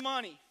most of your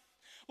money?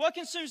 What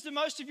consumes the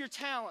most of your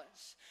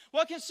talents?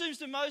 What consumes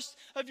the most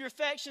of your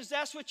affections?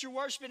 That's what you're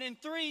worshiping.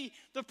 And 3,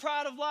 the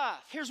pride of life.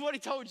 Here's what he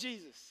told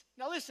Jesus.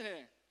 Now listen to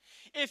him.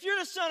 If you're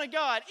the Son of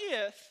God,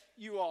 if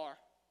you are,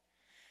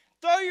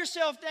 throw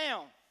yourself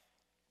down.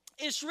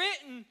 It's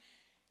written,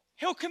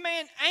 he'll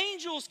command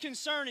angels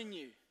concerning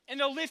you, and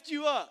they'll lift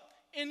you up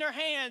in their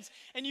hands,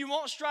 and you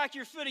won't strike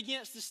your foot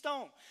against the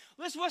stone.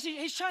 Listen,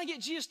 he's trying to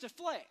get Jesus to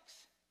flex.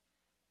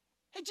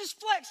 Hey,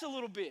 just flex a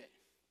little bit.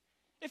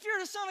 If you're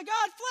the Son of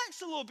God,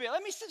 flex a little bit.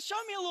 Show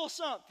me a little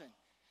something.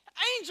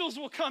 Angels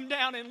will come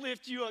down and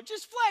lift you up.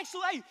 Just flex.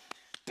 Hey,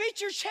 beat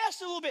your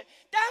chest a little bit.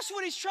 That's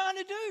what he's trying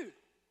to do.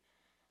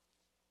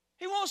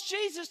 He wants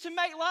Jesus to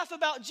make life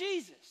about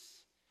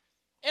Jesus.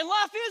 And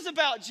life is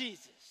about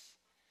Jesus.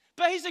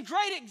 But he's a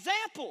great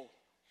example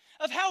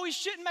of how we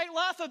shouldn't make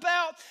life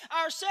about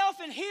ourselves.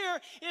 And here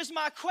is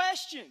my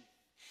question.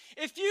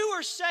 If you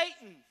were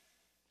Satan,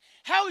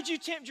 how would you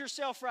tempt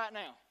yourself right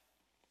now?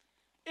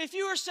 If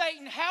you were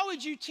Satan, how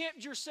would you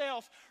tempt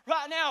yourself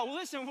right now? Well,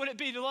 listen, would it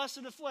be the lust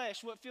of the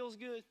flesh, what feels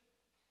good?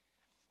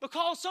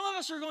 Because some of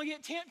us are going to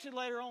get tempted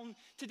later on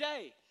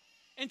today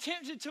and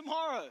tempted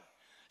tomorrow.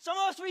 Some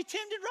of us will be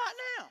tempted right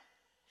now.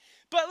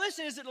 But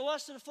listen, is it the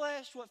lust of the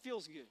flesh, what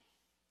feels good?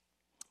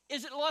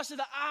 Is it the lust of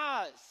the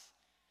eyes,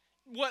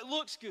 what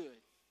looks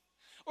good?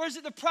 Or is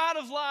it the pride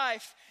of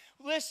life,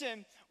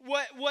 listen,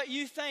 what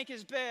you think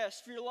is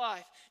best for your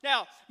life?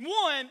 Now,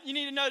 1, you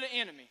need to know the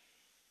enemy.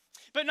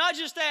 But not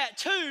just that.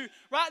 2,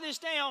 write this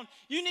down.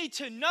 You need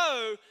to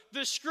know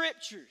the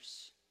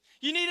scriptures.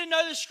 You need to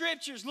know the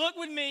scriptures. Look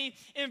with me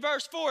in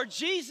verse 4.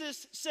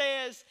 Jesus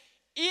says,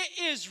 it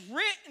is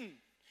written,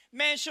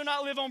 man shall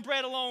not live on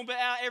bread alone, but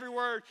out every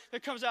word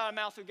that comes out of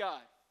the mouth of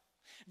God.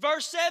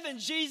 Verse 7,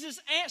 Jesus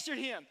answered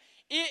him,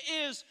 it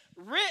is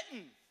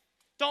written.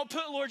 Don't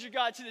put Lord your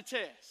God to the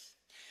test.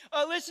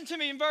 Listen to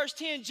me in verse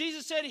 10.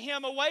 Jesus said to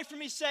him, away from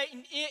me,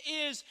 Satan,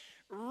 it is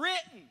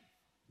written.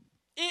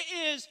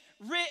 It is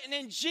written,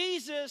 and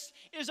Jesus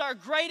is our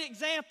great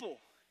example.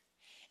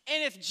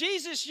 And if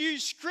Jesus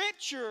used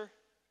Scripture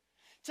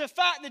to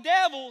fight the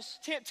devil's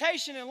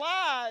temptation and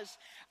lies,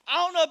 I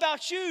don't know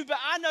about you, but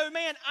I know,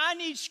 man, I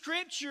need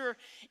Scripture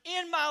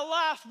in my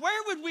life.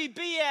 Where would we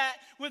be at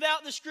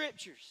without the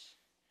Scriptures?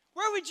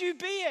 Where would you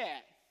be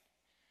at?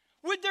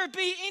 Would there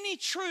be any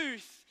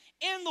truth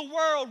in the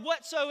world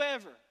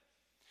whatsoever?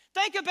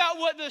 Think about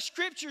what the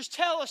Scriptures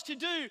tell us to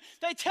do.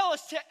 They tell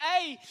us to,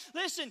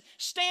 listen,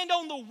 stand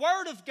on the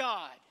Word of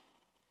God.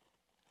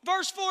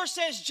 Verse 4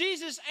 says,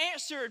 Jesus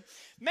answered,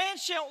 man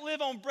shall live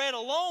on bread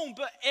alone,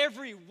 but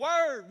every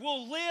word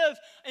will live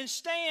and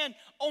stand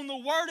on the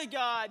Word of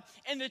God.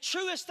 And the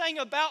truest thing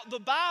about the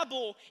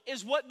Bible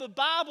is what the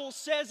Bible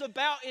says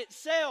about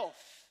itself,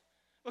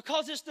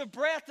 because it's the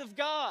breath of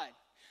God.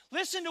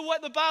 Listen to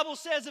what the Bible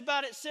says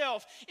about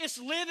itself. It's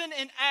living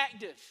and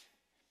active.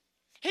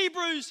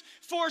 Hebrews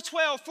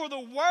 4:12, for the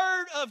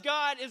word of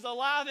God is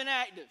alive and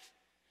active,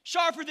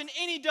 sharper than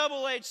any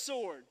double-edged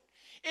sword.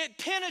 It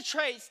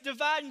penetrates,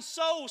 dividing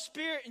soul,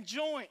 spirit, and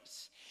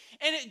joints.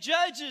 And it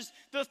judges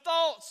the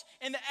thoughts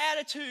and the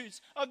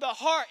attitudes of the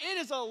heart. It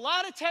is a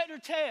lie detector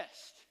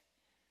test.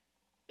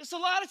 It's a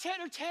lie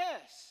detector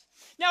test.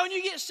 Now, when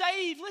you get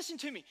saved, listen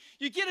to me,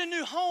 you get a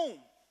new home.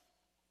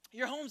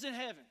 Your home's in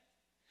heaven.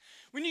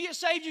 When you get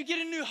saved, you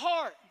get a new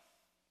heart.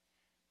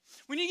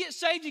 When you get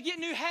saved, you get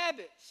new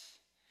habits.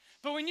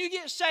 But when you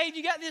get saved,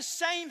 you got this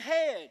same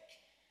head,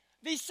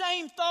 these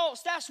same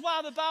thoughts. That's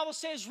why the Bible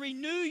says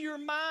renew your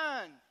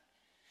mind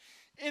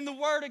in the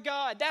Word of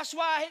God. That's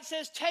why it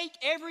says take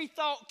every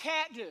thought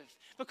captive.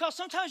 Because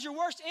sometimes your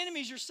worst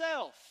enemy is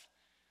yourself.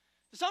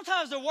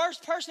 Sometimes the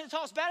worst person that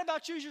talks bad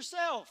about you is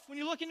yourself when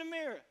you look in the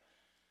mirror.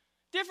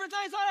 Different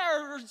things like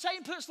that, or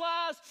Satan puts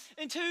lies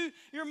into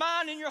your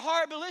mind and your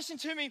heart. But listen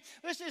to me.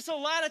 Listen, it's a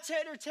lie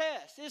detector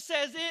test. It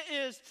says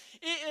it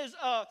is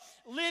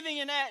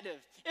living and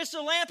active. It's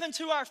a lamp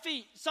unto our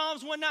feet.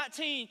 Psalms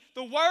 119.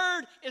 The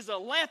word is a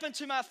lamp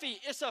unto my feet.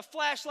 It's a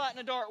flashlight in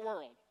a dark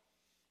world.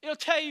 It'll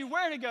tell you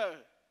where to go.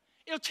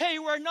 It'll tell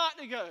you where not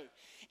to go.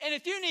 And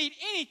if you need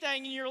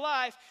anything in your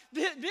life,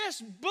 this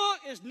book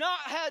does not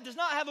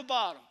have a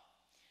bottom.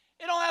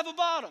 It don't have a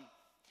bottom.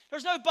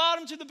 There's no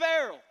bottom to the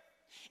barrel.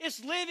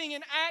 It's living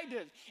and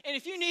active. And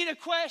if you need a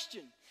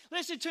question,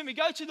 listen to me,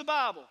 go to the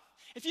Bible.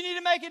 If you need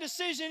to make a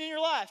decision in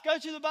your life, go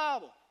to the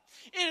Bible.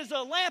 It is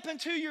a lamp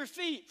unto your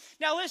feet.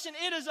 Now listen,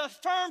 it is a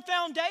firm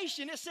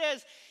foundation. It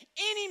says,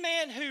 any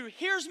man who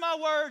hears my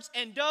words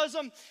and does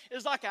them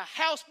is like a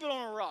house built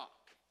on a rock.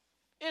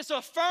 It's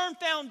a firm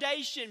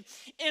foundation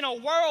in a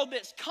world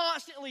that's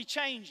constantly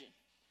changing.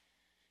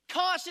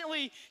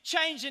 Constantly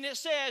changing. It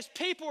says,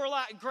 people are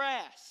like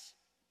grass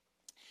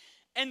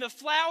and the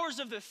flowers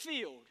of the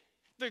field.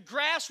 The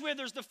grass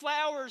withers, the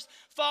flowers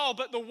fall,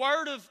 but the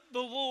word of the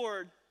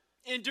Lord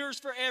endures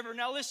forever.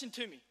 Now listen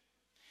to me.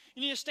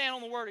 You need to stand on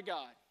the word of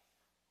God.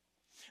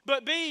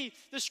 But B,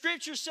 the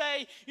scriptures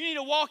say you need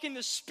to walk in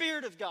the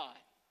Spirit of God.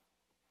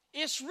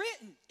 It's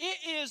written.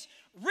 It is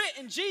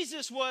written.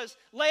 Jesus was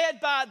led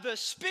by the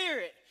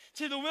Spirit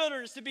to the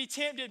wilderness to be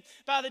tempted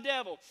by the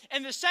devil.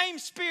 And the same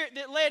Spirit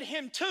that led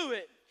him to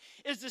it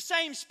is the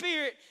same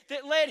Spirit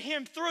that led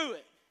him through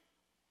it.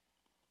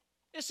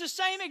 It's the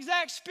same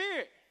exact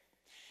Spirit.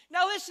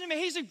 Now listen to me,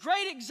 he's a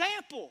great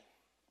example.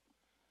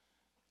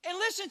 And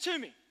listen to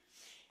me.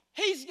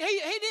 He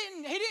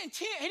didn't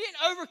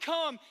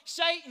overcome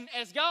Satan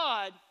as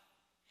God.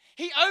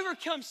 He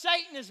overcome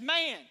Satan as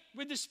man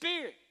with the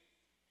Spirit.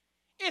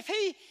 If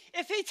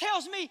he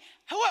tells me,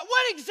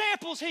 what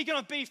example is he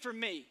going to be for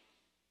me?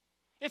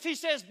 If he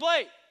says,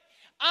 Blake,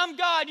 I'm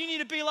God, you need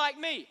to be like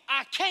me.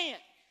 I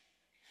can't.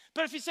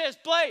 But if he says,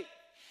 Blake,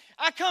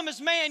 I come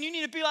as man, you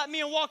need to be like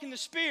me and walk in the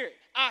Spirit.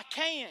 I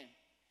can.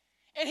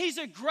 And he's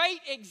a great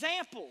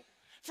example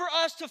for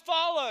us to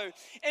follow.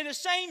 And the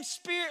same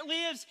Spirit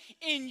lives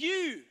in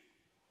you.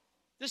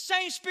 The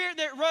same Spirit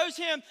that rose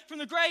him from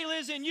the grave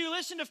lives in you.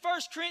 Listen to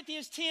 1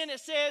 Corinthians 10. It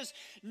says,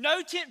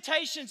 no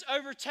temptation's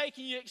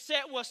overtaking you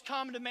except what's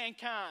common to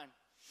mankind.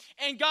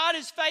 And God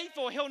is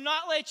faithful. He'll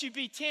not let you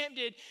be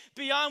tempted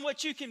beyond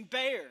what you can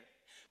bear.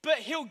 But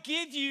he'll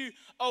give you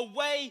a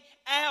way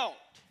out.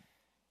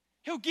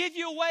 He'll give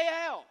you a way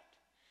out.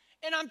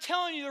 And I'm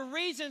telling you, the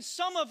reason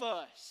some of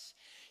us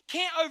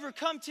can't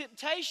overcome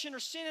temptation or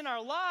sin in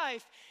our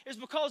life is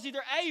because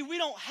either A, we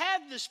don't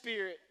have the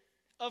Spirit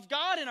of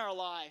God in our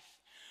life,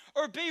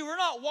 or B, we're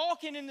not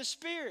walking in the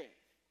Spirit.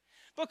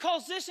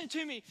 Because listen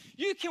to me,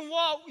 you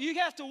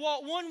have to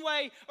walk one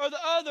way or the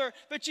other,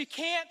 but you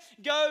can't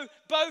go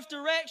both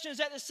directions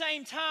at the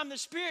same time. The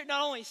Spirit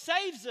not only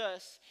saves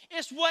us,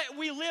 it's what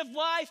we live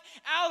life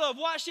out of.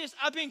 Watch this,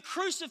 I've been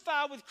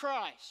crucified with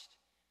Christ.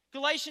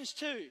 Galatians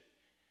 2.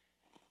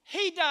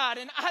 He died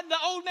and the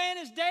old man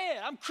is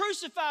dead. I'm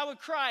crucified with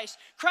Christ.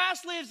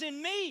 Christ lives in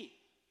me.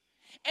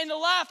 And the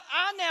life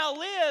I now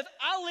live,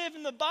 I live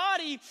in the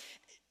body,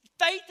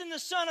 faith in the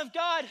Son of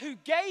God who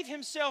gave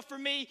himself for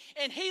me,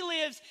 and he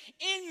lives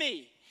in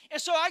me. And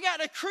so I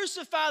got to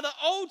crucify the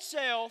old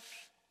self,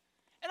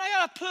 and I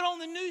got to put on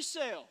the new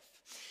self.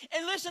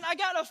 And listen, I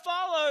got to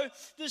follow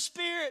the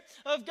Spirit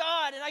of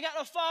God, and I got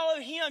to follow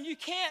him. You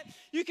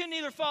can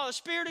either follow the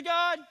Spirit of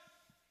God,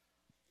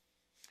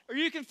 or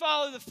you can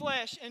follow the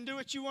flesh and do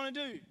what you want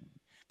to do.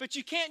 But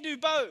you can't do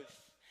both.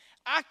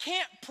 I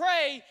can't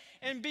pray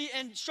and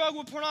struggle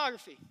with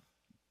pornography.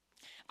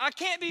 I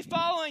can't be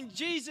following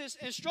Jesus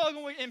and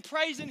struggling with and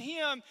praising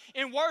him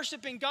in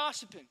worship and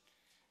gossiping.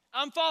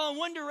 I'm following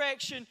one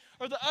direction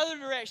or the other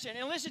direction.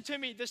 And listen to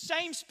me, the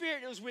same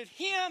Spirit that was with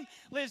him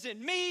lives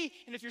in me.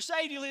 And if you're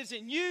saved, he lives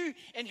in you.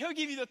 And he'll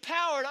give you the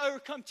power to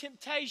overcome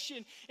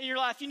temptation in your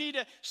life. You need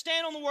to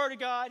stand on the Word of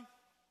God.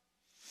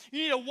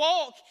 You need to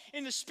walk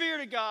in the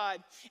Spirit of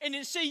God. And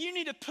then see, you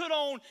need to put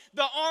on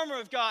the armor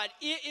of God.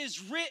 It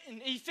is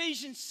written,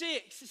 Ephesians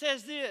 6, it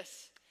says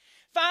this.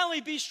 Finally,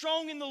 be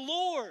strong in the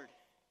Lord.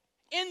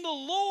 In the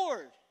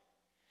Lord.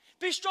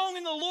 Be strong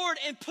in the Lord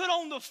and put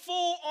on the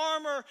full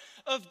armor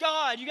of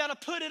God. You got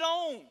to put it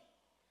on.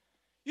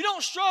 You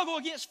don't struggle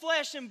against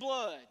flesh and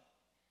blood,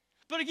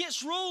 but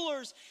against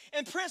rulers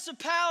and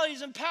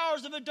principalities and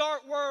powers of a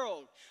dark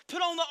world.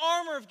 Put on the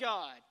armor of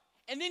God.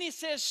 And then he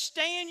says,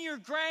 stand your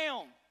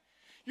ground.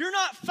 You're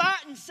not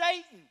fighting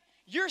Satan.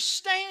 You're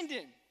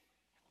standing.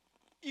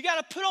 You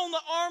got to put on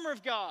the armor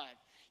of God.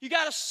 You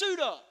got to suit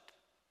up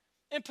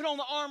and put on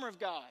the armor of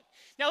God.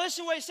 Now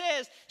listen to what he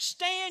says.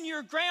 Stand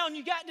your ground.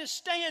 You got to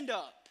stand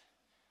up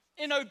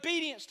in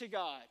obedience to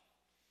God.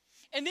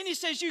 And then he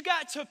says you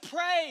got to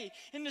pray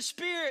in the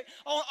Spirit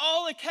on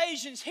all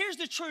occasions. Here's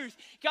the truth.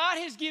 God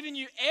has given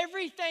you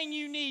everything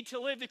you need to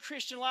live the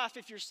Christian life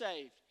if you're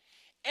saved.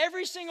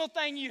 Every single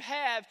thing you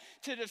have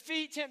to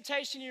defeat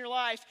temptation in your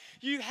life,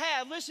 you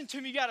have. Listen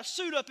to me, you got to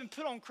suit up and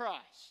put on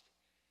Christ.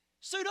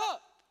 Suit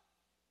up.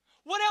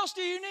 What else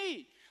do you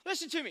need?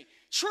 Listen to me.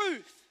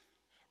 Truth.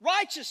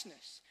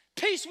 righteousness,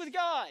 peace with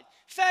God,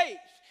 faith,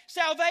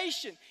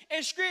 salvation,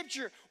 and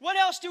Scripture. What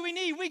else do we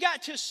need? We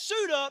got to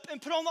suit up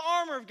and put on the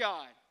armor of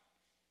God.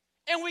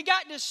 And we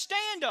got to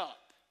stand up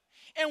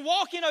and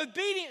walk in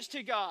obedience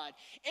to God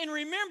and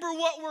remember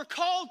what we're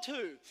called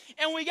to.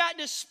 And we got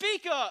to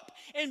speak up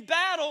and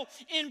battle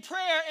in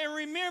prayer and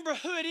remember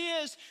who it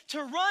is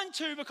to run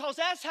to, because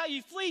that's how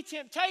you flee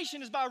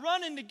temptation, is by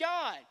running to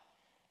God.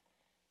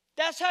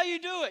 That's how you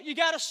do it. You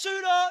got to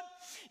suit up.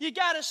 You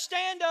got to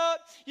stand up.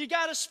 You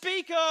got to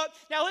speak up.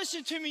 Now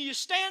listen to me. You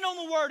stand on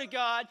the Word of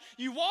God.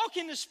 You walk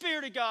in the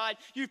Spirit of God.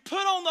 You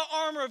put on the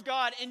armor of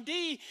God. And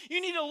D,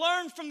 you need to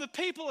learn from the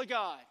people of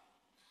God.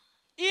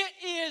 It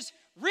is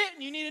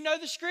written. You need to know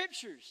the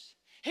Scriptures.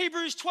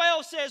 Hebrews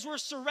 12 says we're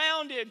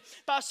surrounded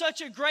by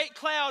such a great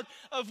cloud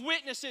of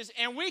witnesses,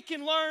 and we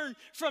can learn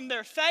from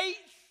their faith,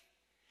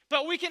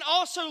 but we can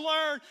also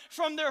learn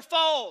from their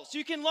falls.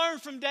 You can learn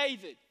from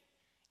David,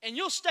 and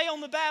you'll stay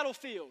on the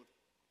battlefield.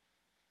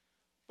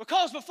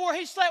 Because before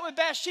he slept with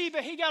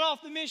Bathsheba, he got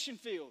off the mission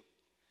field.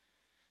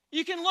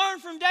 You can learn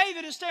from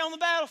David and stay on the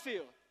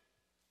battlefield.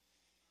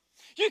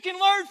 You can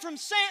learn from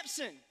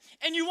Samson,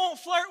 and you won't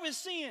flirt with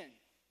sin.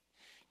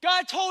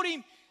 God told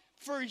him,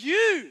 for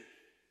you,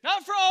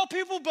 not for all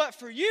people, but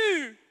for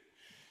you,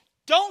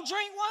 don't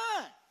drink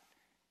wine.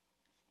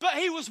 But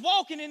he was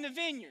walking in the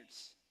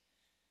vineyards.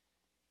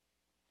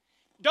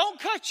 Don't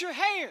cut your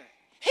hair.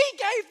 He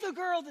gave the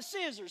girl the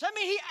scissors. I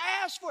mean, he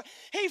asked for it.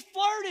 He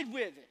flirted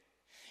with it.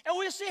 And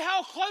we'll see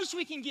how close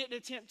we can get to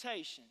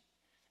temptation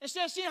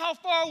instead of seeing how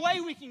far away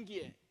we can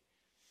get.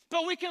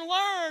 But we can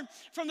learn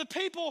from the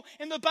people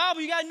in the Bible.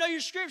 You got to know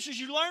your Scriptures.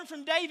 You learn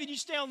from David, you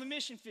stay on the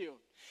mission field.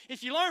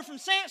 If you learn from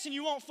Samson,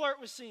 you won't flirt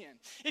with sin.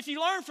 If you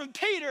learn from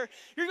Peter,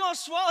 you're going to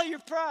swallow your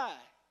pride.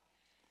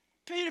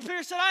 Peter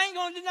said, I ain't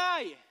going to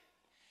deny you.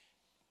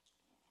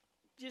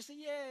 Just said,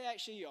 yeah,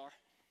 actually you are.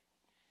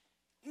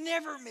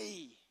 Never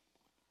me.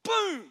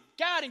 Boom,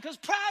 got him, because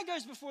pride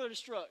goes before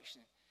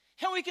destruction.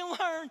 And we can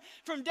learn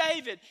from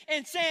David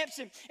and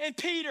Samson and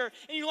Peter,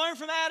 and you learn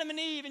from Adam and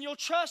Eve, and you'll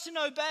trust and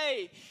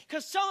obey.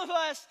 Because some of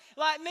us,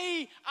 like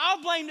me,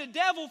 I'll blame the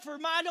devil for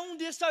my own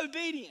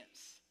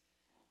disobedience.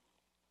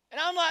 And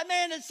I'm like,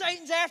 man,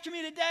 Satan's after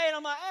me today. And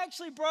I'm like,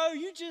 actually, bro,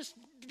 you just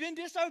been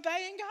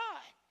disobeying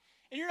God.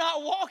 And you're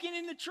not walking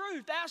in the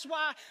truth. That's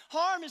why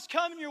harm is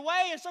coming your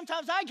way. And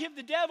sometimes I give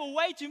the devil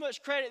way too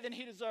much credit than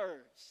he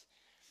deserves.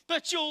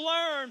 But you'll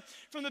learn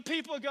from the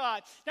people of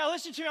God. Now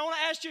listen to me. I want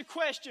to ask you a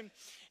question.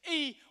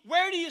 E,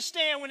 where do you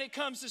stand when it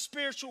comes to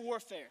spiritual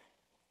warfare?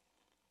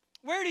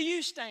 Where do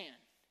you stand?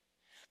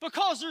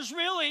 Because there's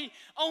really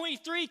only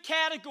 3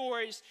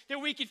 categories that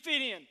we could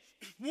fit in.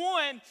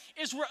 One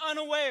is we're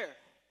unaware.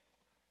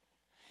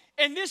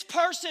 And this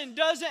person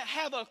doesn't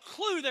have a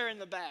clue they're in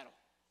the battle.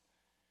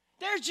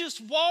 They're just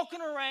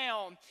walking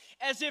around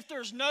as if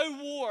there's no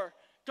war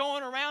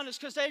going around us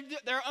because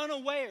they're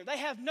unaware. They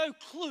have no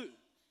clue.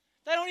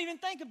 They don't even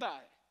think about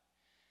it.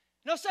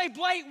 And they'll say,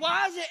 Blake,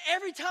 why is it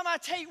every time I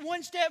take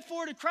 1 step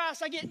forward to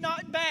Christ, I get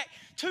knocked back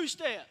 2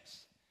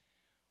 steps?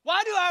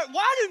 Why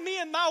do me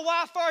and my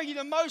wife argue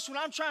the most when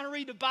I'm trying to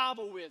read the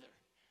Bible with her?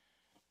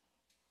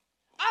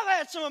 I've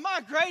had some of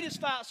my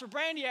greatest fights with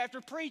Brandy after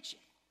preaching.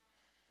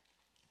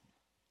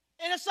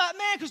 And it's like,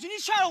 man, because when you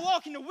try to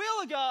walk in the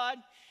will of God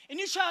and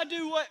you try to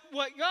do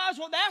what God's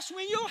want, that's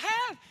when you'll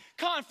have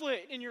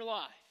conflict in your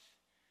life.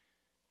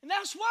 And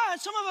that's why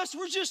some of us,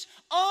 we're just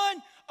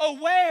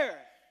unaware.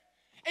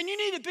 And you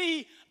need to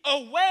be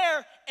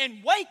aware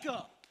and wake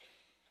up.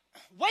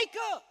 Wake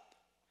up.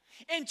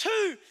 And 2,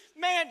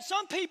 man,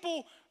 some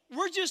people,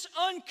 we're just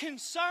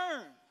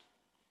unconcerned.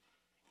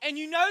 And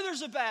you know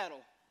there's a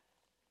battle,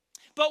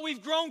 but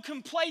we've grown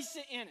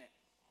complacent in it.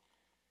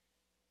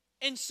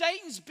 And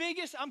Satan's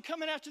biggest, I'm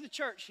coming after the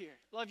church here.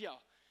 Love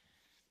y'all.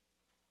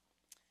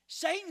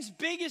 Satan's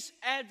biggest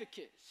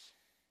advocates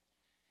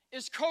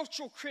is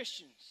cultural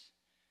Christians.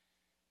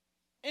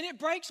 And it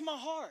breaks my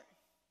heart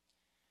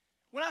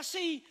when I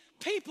see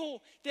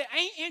people that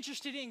ain't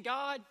interested in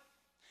God,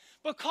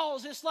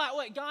 because it's like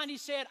what Gandhi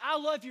said, I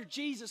love your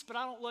Jesus, but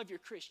I don't love your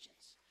Christians.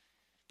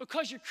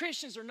 Because your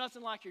Christians are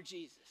nothing like your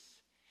Jesus.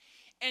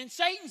 And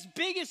Satan's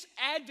biggest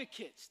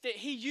advocates that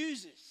he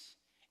uses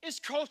is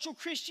cultural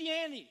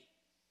Christianity.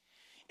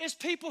 It's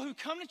people who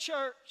come to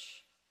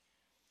church,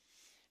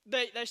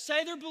 they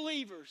say they're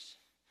believers,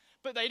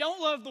 but they don't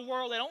love the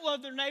world. They don't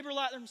love their neighbor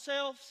like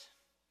themselves.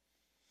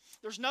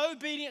 There's no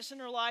obedience in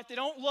their life. They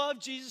don't love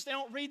Jesus. They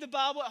don't read the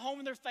Bible at home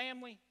with their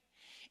family.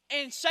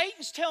 And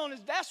Satan's telling us,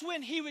 that's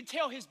when he would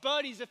tell his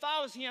buddies, if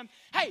I was him,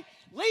 hey,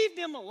 leave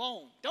them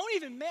alone. Don't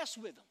even mess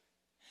with them.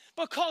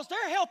 Because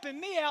they're helping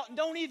me out and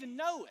don't even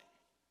know it.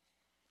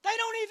 They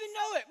don't even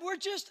know it. We're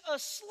just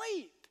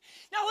asleep.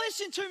 Now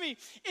listen to me.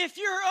 If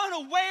you're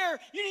unaware,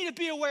 you need to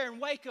be aware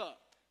and wake up.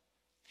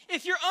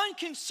 If you're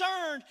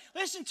unconcerned,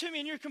 listen to me,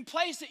 and you're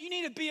complacent, you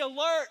need to be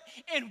alert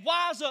and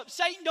wise up.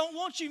 Satan don't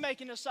want you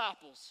making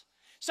disciples.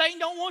 Satan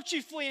don't want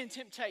you fleeing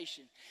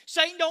temptation.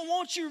 Satan don't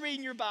want you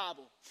reading your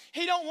Bible.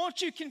 He don't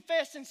want you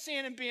confessing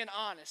sin and being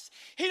honest.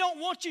 He don't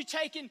want you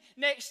taking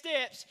next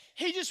steps.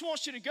 He just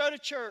wants you to go to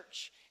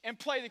church and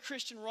play the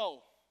Christian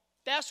role.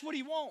 That's what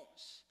he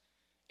wants.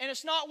 And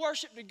it's not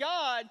worship to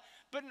God,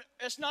 but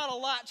it's not a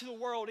light to the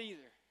world either.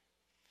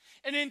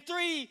 And then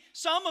 3,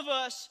 some of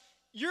us,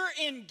 you're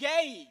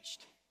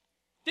engaged.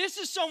 This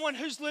is someone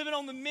who's living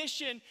on the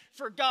mission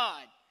for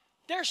God.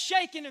 They're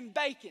shaking and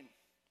baking.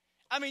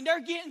 I mean,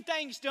 they're getting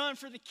things done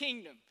for the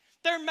kingdom.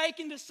 They're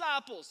making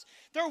disciples.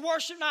 They're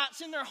worship nights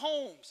in their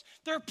homes.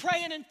 They're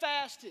praying and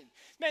fasting.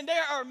 Man, they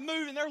are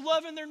moving. They're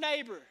loving their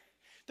neighbor.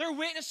 They're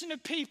witnessing to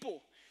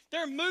people.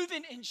 They're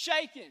moving and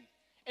shaking.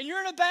 And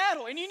you're in a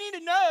battle. And you need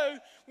to know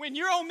when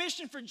you're on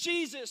mission for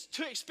Jesus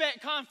to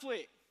expect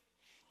conflict.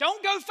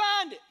 Don't go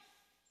find it.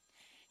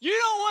 You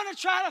don't want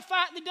to try to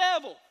fight the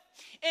devil.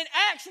 In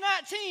Acts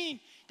 19,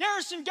 there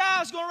are some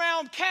guys going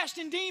around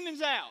casting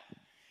demons out.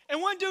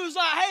 And one dude was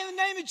like, hey, in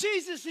the name of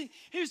Jesus,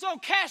 he was going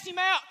to cast him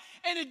out.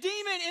 And a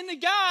demon in the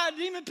guy,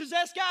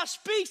 demon-possessed guy,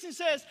 speaks and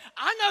says,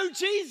 I know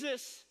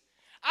Jesus.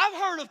 I've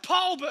heard of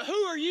Paul, but who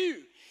are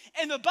you?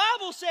 And the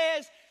Bible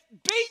says,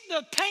 beat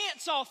the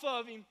pants off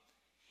of him,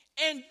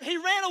 and he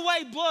ran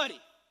away bloody.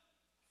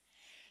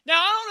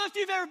 Now, I don't know if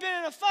you've ever been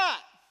in a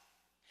fight,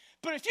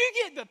 but if you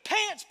get the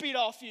pants beat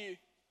off you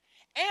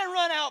and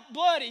run out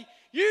bloody,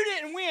 you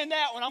didn't win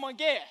that one, I'm going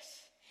to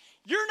guess.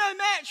 You're no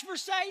match for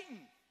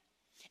Satan.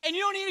 And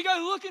you don't need to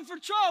go looking for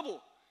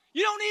trouble.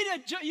 You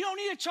don't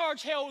need to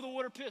charge hell with a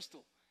water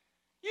pistol.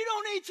 You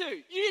don't need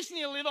to. You just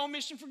need to live on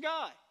mission for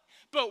God.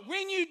 But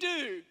when you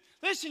do,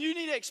 listen, you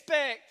need to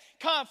expect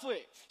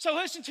conflict. So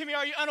listen to me.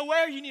 Are you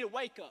unaware? You need to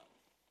wake up.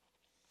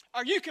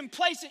 Are you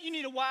complacent? You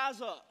need to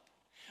wise up.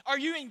 Are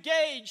you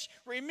engaged?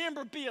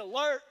 Remember, be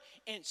alert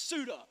and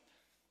suit up.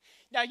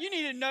 Now, you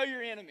need to know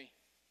your enemy.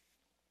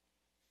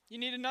 You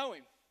need to know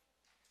him.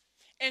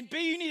 And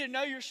B, you need to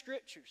know your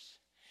scriptures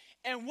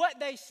and what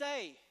they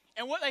say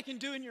and what they can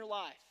do in your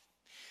life.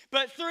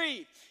 But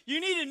 3, you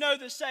need to know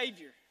the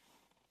Savior.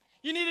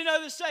 You need to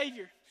know the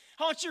Savior.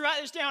 I want you to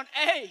write this down.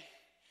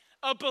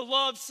 A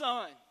beloved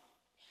Son.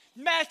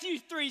 Matthew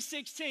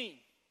 3:16.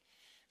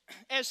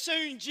 As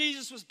soon as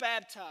Jesus was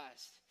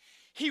baptized,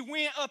 he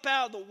went up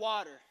out of the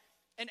water.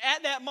 And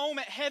at that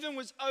moment, heaven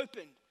was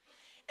opened.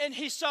 And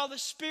he saw the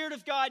Spirit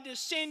of God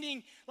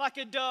descending like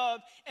a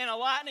dove and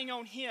alighting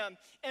on him.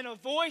 And a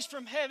voice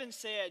from heaven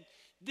said,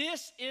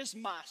 this is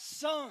my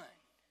Son,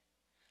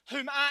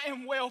 whom I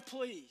am well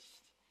pleased.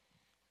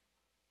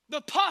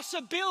 The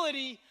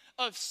possibility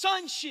of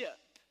sonship.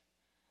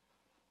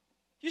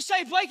 You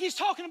say, Blake, he's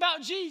talking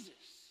about Jesus.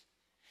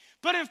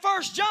 But in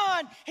 1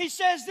 John, he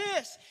says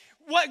this,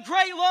 what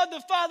great love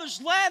the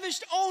Father's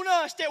lavished on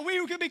us that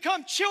we could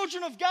become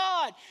children of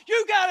God.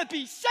 You got to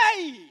be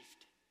saved.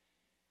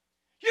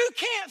 You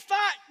can't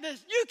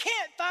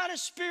fight a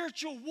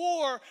spiritual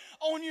war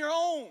on your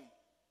own.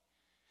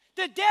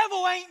 The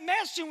devil ain't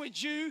messing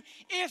with you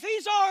if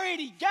he's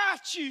already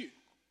got you.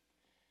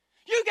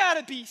 You got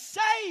to be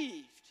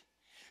saved.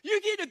 You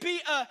get to be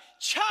a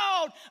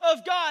child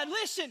of God.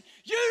 Listen,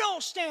 you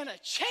don't stand a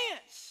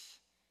chance.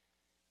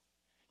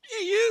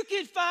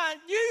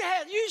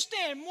 You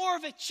stand more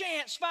of a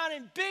chance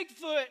finding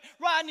Bigfoot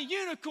riding a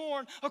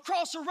unicorn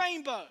across a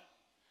rainbow.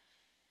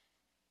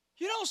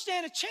 You don't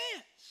stand a chance.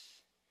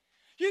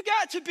 You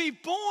got to be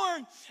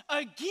born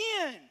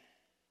again.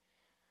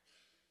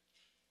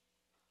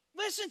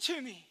 Listen to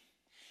me.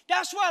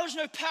 That's why there's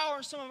no power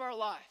in some of our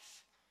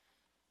life.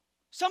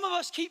 Some of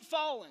us keep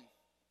falling.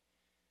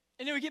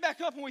 And then we get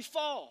back up and we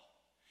fall.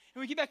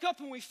 And we get back up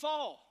and we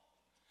fall.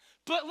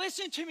 But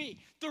listen to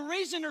me. The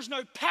reason there's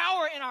no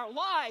power in our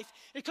life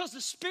is because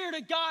the Spirit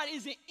of God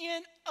isn't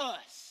in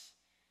us.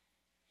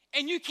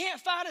 And you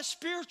can't fight a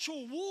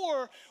spiritual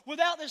war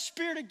without the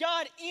Spirit of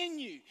God in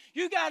you.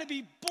 You got to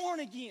be born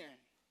again.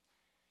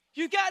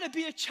 You got to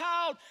be a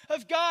child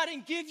of God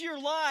and give your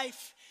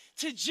life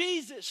to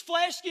Jesus.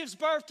 Flesh gives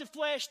birth to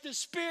flesh. The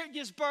Spirit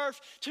gives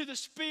birth to the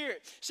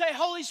Spirit. Say,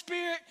 Holy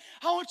Spirit,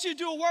 I want you to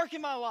do a work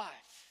in my life.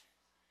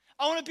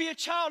 I want to be a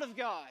child of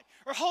God.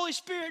 Or Holy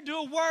Spirit, do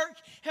a work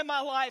in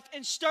my life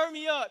and stir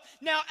me up.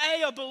 Now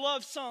A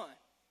beloved Son.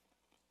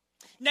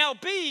 Now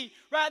B,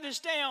 write this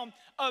down,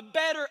 a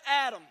better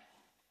Adam.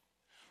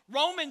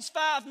 Romans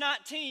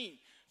 5:19.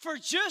 For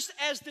just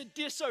as the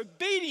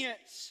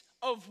disobedience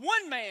of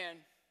one man,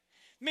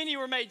 many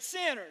were made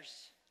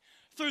sinners,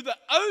 through the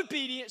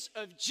obedience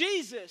of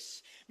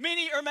Jesus,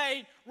 many are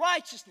made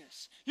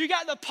righteousness. You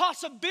got the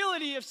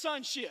possibility of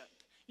sonship.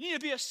 You need to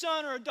be a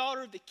son or a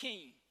daughter of the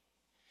King.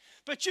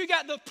 But you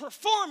got the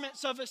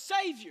performance of a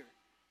Savior.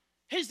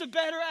 He's the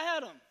better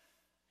Adam.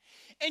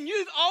 And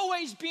you've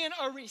always been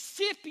a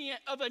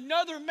recipient of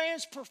another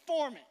man's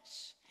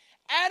performance.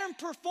 Adam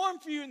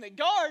performed for you in the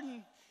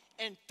garden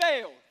and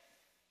failed.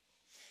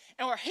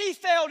 And where he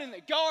failed in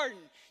the garden,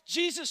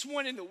 Jesus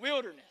won in the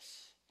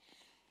wilderness.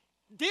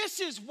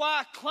 This is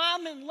why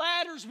climbing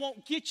ladders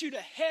won't get you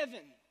to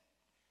heaven.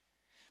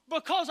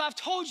 Because I've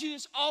told you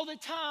this all the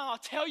time, I'll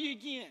tell you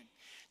again.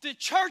 The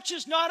church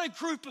is not a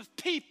group of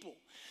people.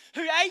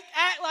 who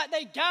act like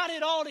they got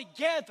it all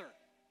together.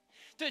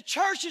 The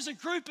church is a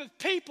group of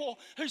people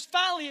who's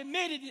finally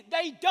admitted that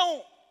they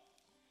don't.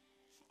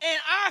 And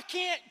I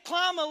can't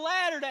climb a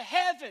ladder to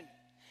heaven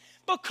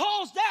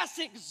because that's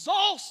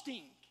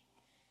exhausting.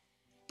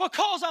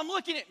 Because I'm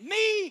looking at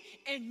me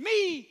and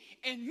me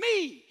and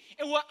me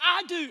and what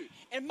I do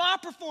and my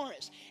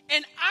performance.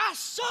 And I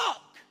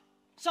suck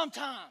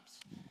sometimes.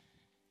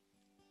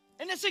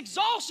 And it's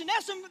exhausting.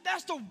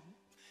 That's the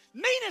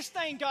meanest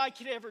thing God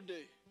could ever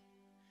do.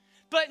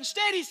 But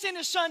instead, He sent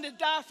His Son to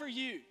die for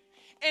you.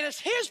 And it's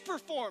His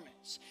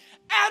performance.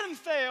 Adam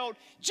failed.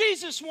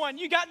 Jesus won.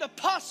 You got the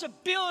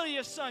possibility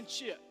of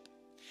sonship.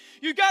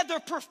 You got the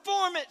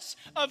performance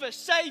of a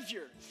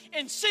Savior.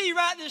 And see,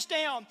 write this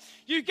down.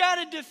 You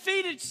got a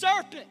defeated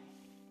serpent.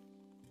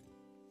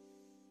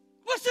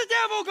 What's the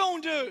devil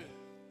going to do?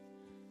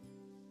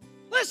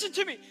 Listen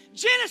to me.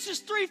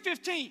 Genesis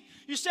 3:15.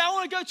 You say, I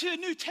want to go to the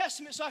New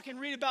Testament so I can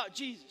read about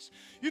Jesus.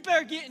 You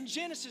better get in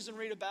Genesis and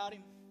read about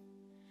Him.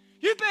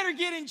 You better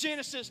get in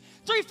Genesis.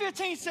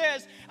 3:15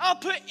 says, I'll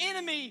put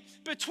enemy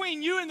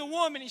between you and the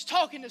woman. He's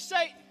talking to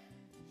Satan.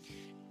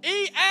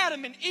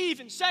 Adam and Eve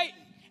and Satan.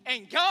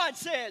 And God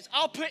says,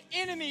 I'll put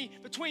enemy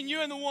between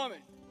you and the woman.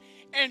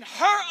 And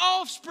her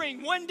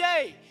offspring one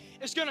day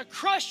is going to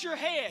crush your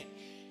head.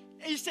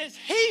 He says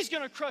He's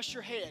going to crush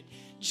your head.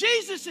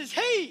 Jesus is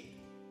He.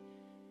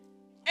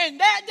 And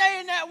that day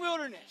in that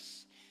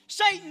wilderness,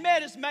 Satan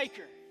met his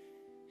maker.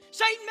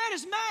 Satan met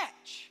his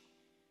match.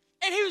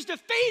 And he was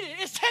defeated.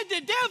 It said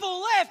the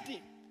devil left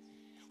him.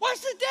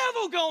 What's the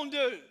devil going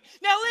to do?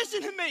 Now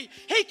listen to me.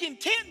 He can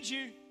tempt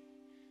you.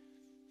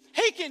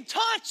 He can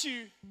taunt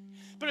you.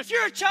 But if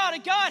you're a child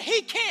of God,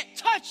 He can't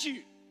touch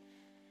you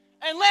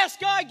unless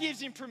God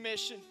gives him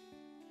permission.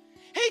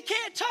 He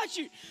can't touch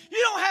you.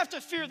 You don't have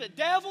to fear the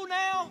devil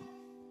now.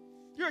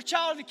 You're a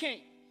child of the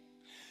King.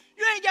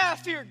 You ain't got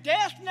to fear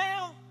death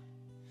now.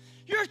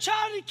 You're a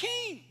child of the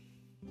King.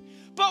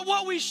 But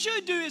what we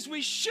should do is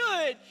we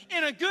should,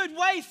 in a good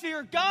way,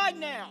 fear God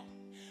now.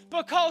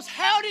 Because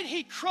how did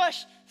He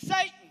crush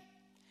Satan?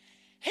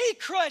 He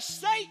crushed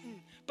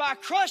Satan by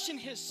crushing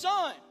His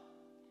Son.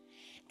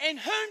 And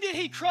whom did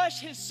He crush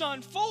His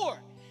Son for?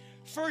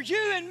 For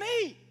you and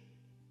me.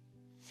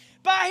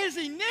 By His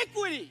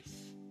iniquities.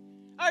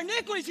 Our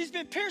iniquities, He's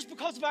been pierced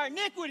because of our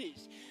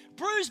iniquities.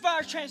 Bruised by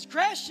our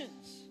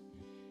transgressions.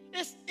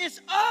 It's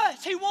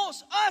us. He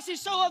wants us. He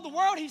so loved the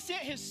world, He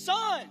sent His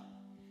Son.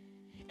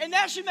 And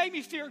that should make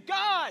me fear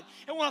God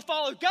and want to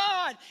follow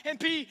God and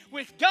be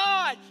with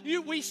God.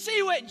 We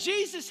see what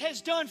Jesus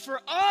has done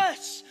for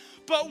us.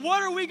 But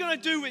what are we going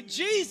to do with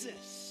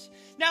Jesus?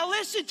 Now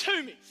listen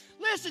to me.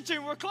 Listen to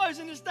me. We're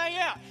closing this thing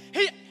out.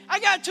 I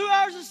got 2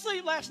 hours of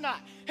sleep last night.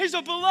 He's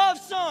a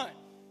beloved Son.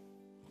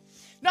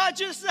 Not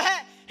just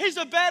that, He's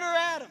a better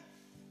Adam.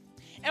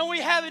 And we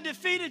have a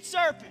defeated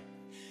serpent.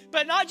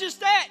 But not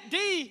just that,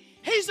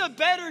 He's a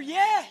better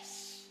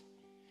yes.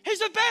 He's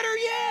a better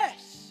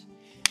yes.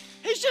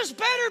 He's just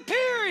better,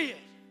 period.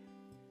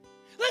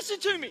 Listen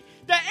to me.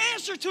 The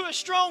answer to a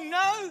strong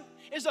no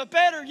is a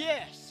better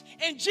yes.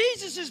 And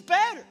Jesus is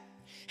better.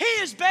 He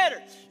is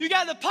better. You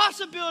got the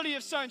possibility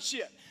of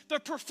sonship, the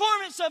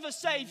performance of a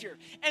Savior,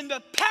 and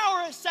the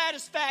power of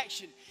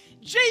satisfaction.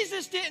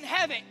 Jesus didn't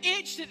have an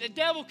itch that the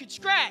devil could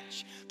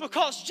scratch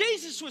because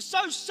Jesus was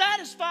so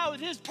satisfied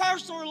with His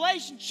personal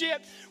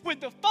relationship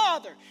with the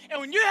Father. And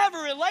when you have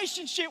a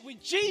relationship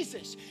with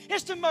Jesus,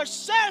 it's the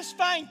most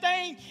satisfying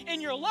thing in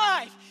your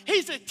life.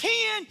 He's a 10,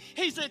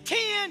 He's a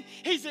 10,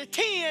 He's a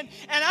 10,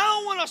 and I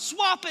don't want to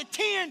swap a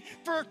 10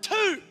 for a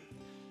 2.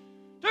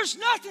 There's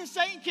nothing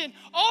Satan can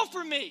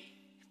offer me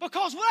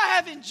because what I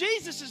have in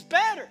Jesus is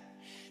better.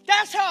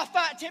 That's how I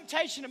fight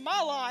temptation in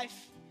my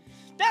life.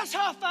 That's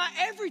how I fight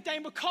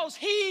everything because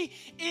He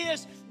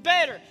is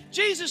better.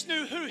 Jesus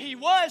knew who He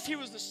was. He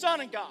was the Son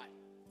of God.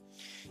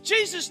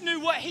 Jesus knew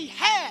what He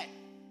had,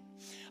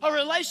 a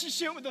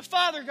relationship with the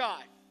Father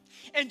God.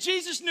 And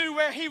Jesus knew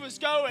where He was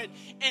going.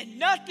 And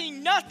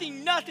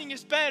nothing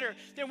is better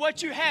than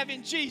what you have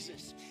in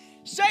Jesus.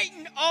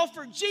 Satan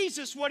offered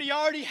Jesus what he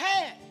already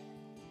had.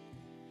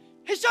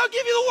 He said, I'll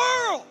give you the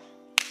world.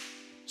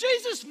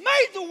 Jesus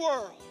made the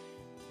world.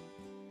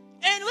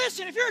 And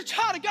listen, if you're a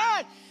child of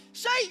God,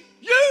 say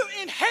you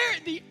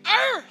inherit the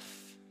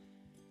earth.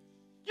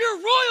 You're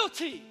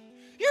royalty.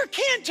 You're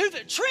kin to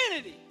the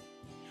Trinity.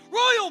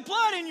 Royal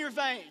blood in your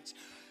veins.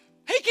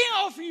 He can't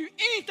offer you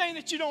anything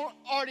that you don't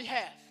already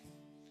have.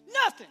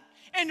 Nothing.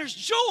 And there's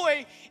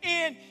joy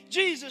in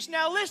Jesus.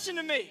 Now listen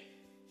to me.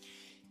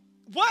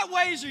 What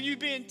ways are you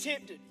being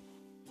tempted?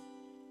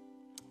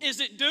 Is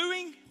it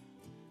doing?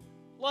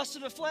 Lust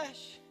of the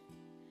flesh?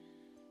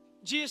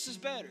 Jesus is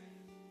better.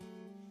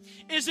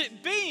 Is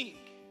it being?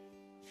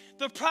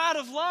 The pride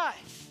of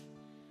life?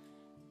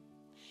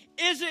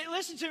 Is it,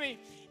 listen to me,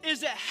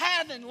 is it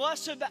having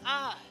lust of the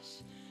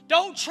eyes?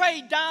 Don't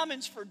trade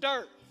diamonds for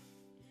dirt.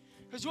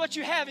 Because what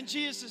you have in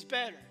Jesus is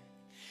better.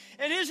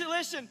 And is it,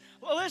 listen,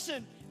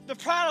 the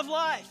pride of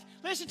life.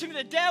 Listen to me,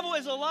 the devil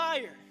is a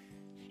liar.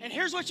 And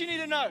here's what you need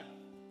to know.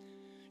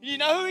 You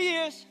know who he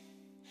is.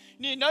 You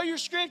You need to know your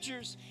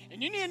scriptures,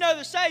 and you need to know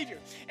the Savior.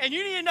 And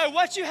you need to know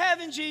what you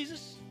have in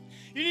Jesus.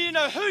 You need to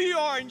know who you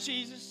are in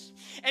Jesus.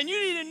 And you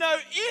need to know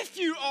if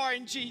you are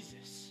in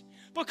Jesus.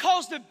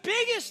 Because the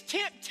biggest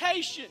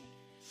temptation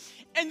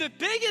and the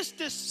biggest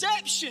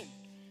deception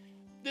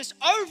that's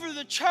over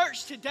the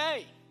church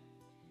today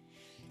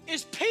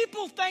is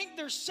people think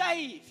they're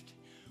saved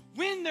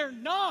when they're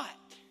not.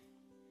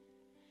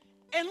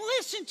 And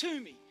listen to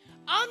me.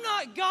 I'm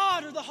not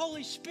God or the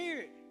Holy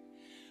Spirit.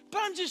 But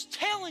I'm just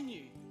telling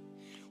you,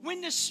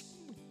 when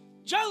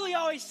Jolie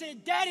always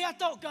said, Daddy, I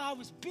thought God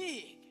was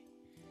big.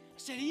 I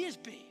said, He is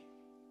big.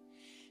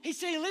 He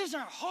said, He lives in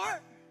our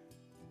heart.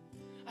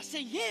 I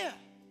said, yeah.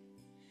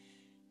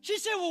 She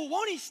said, well,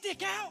 won't He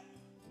stick out?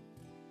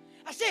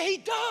 I said, He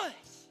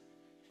does.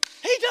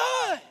 He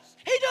does.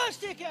 He does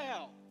stick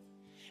out.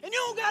 And you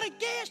don't got to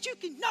guess. You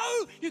can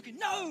know. You can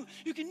know.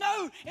 You can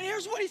know. And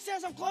here's what He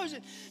says. I'm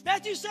closing.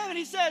 Matthew 7,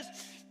 He says,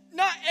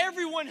 not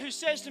everyone who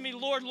says to me,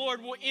 Lord,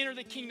 Lord, will enter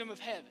the kingdom of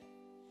heaven,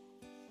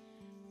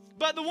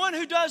 but the one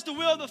who does the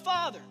will of the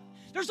Father.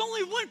 There's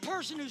only one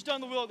person who's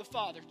done the will of the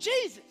Father,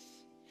 Jesus.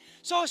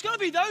 So it's going to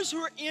be those who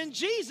are in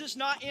Jesus,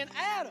 not in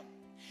Adam.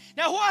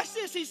 Now watch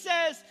this. He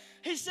says,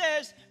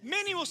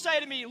 many will say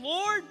to me,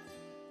 Lord,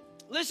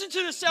 listen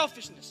to the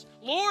selfishness.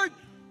 Lord,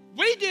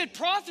 we did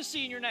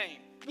prophecy in your name.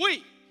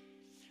 We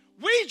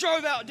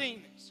drove out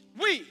demons.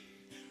 We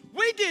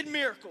did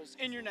miracles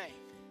in your name.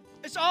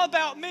 It's all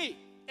about me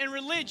and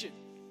religion.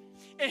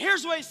 And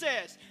here's what He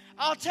says.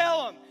 I'll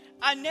tell them,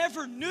 I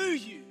never knew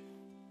you.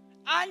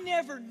 I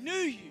never knew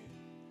you.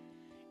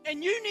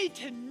 And you need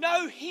to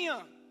know Him.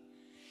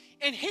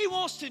 And He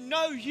wants to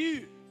know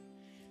you.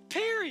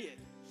 Period.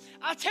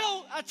 I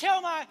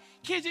tell my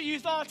kids at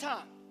youth all the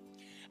time.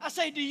 I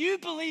say, do you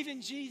believe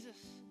in Jesus?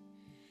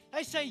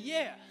 They say,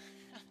 yeah.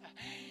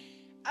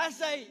 I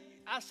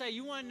say,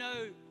 you want to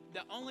know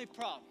the only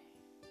problem?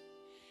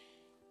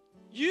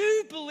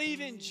 You believe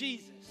in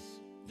Jesus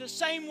the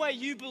same way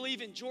you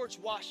believe in George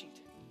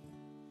Washington.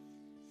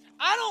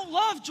 I don't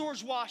love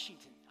George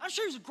Washington. I'm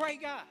sure he's a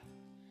great guy,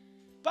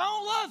 but I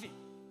don't love him.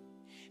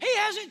 He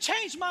hasn't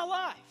changed my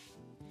life.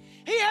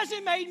 He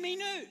hasn't made me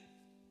new.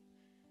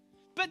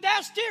 But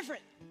that's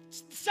different.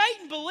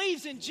 Satan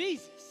believes in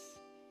Jesus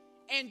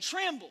and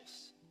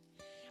trembles.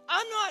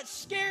 I'm not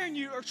scaring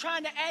you or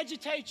trying to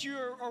agitate you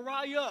or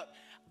rile you up.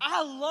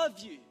 I love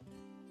you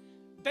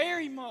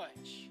very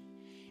much.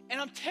 And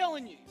I'm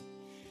telling you,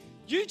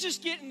 you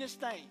just get in this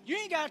thing. You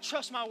ain't got to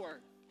trust my word.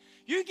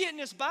 You get in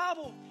this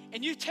Bible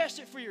and you test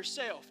it for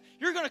yourself.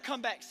 You're going to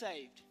come back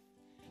saved.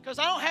 Because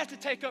I don't have to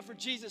take up for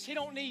Jesus. He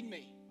don't need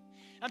me.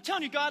 I'm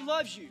telling you, God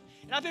loves you.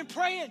 And I've been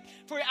praying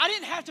for you. I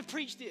didn't have to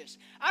preach this.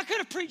 I could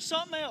have preached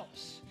something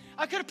else.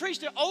 I could have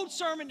preached an old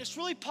sermon that's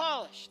really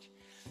polished.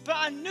 But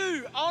I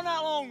knew all night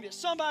long that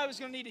somebody was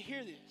going to need to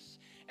hear this.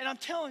 And I'm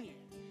telling you,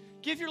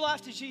 give your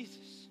life to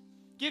Jesus.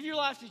 Give your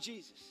life to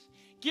Jesus.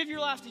 Give your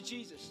life to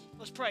Jesus.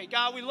 Let's pray.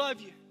 God, we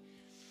love you.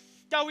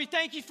 God, we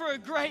thank you for a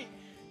great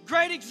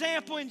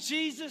example in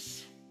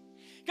Jesus.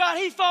 God,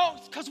 He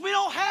fought because we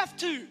don't have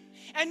to.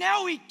 And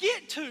now we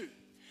get to.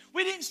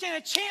 We didn't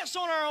stand a chance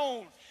on our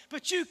own,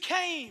 but you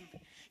came.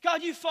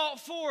 God, you fought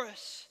for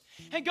us.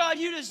 And God,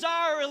 you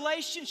desire a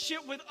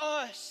relationship with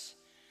us.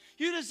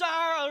 You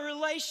desire a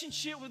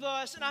relationship with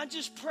us. And I'm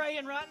just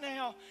praying right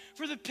now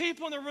for the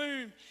people in the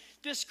room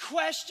that's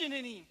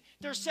questioning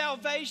their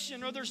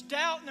salvation or there's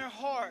doubt in their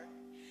heart.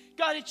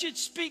 God, that you'd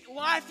speak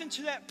life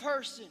into that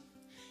person.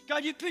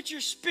 God, you put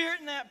your spirit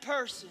in that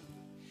person.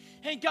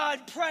 And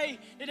God, pray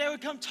that they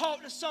would come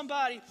talk to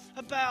somebody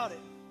about it.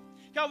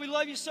 God, we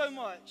love you so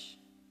much.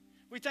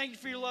 We thank you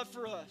for your love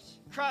for us.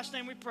 In Christ's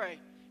name we pray.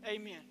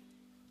 Amen.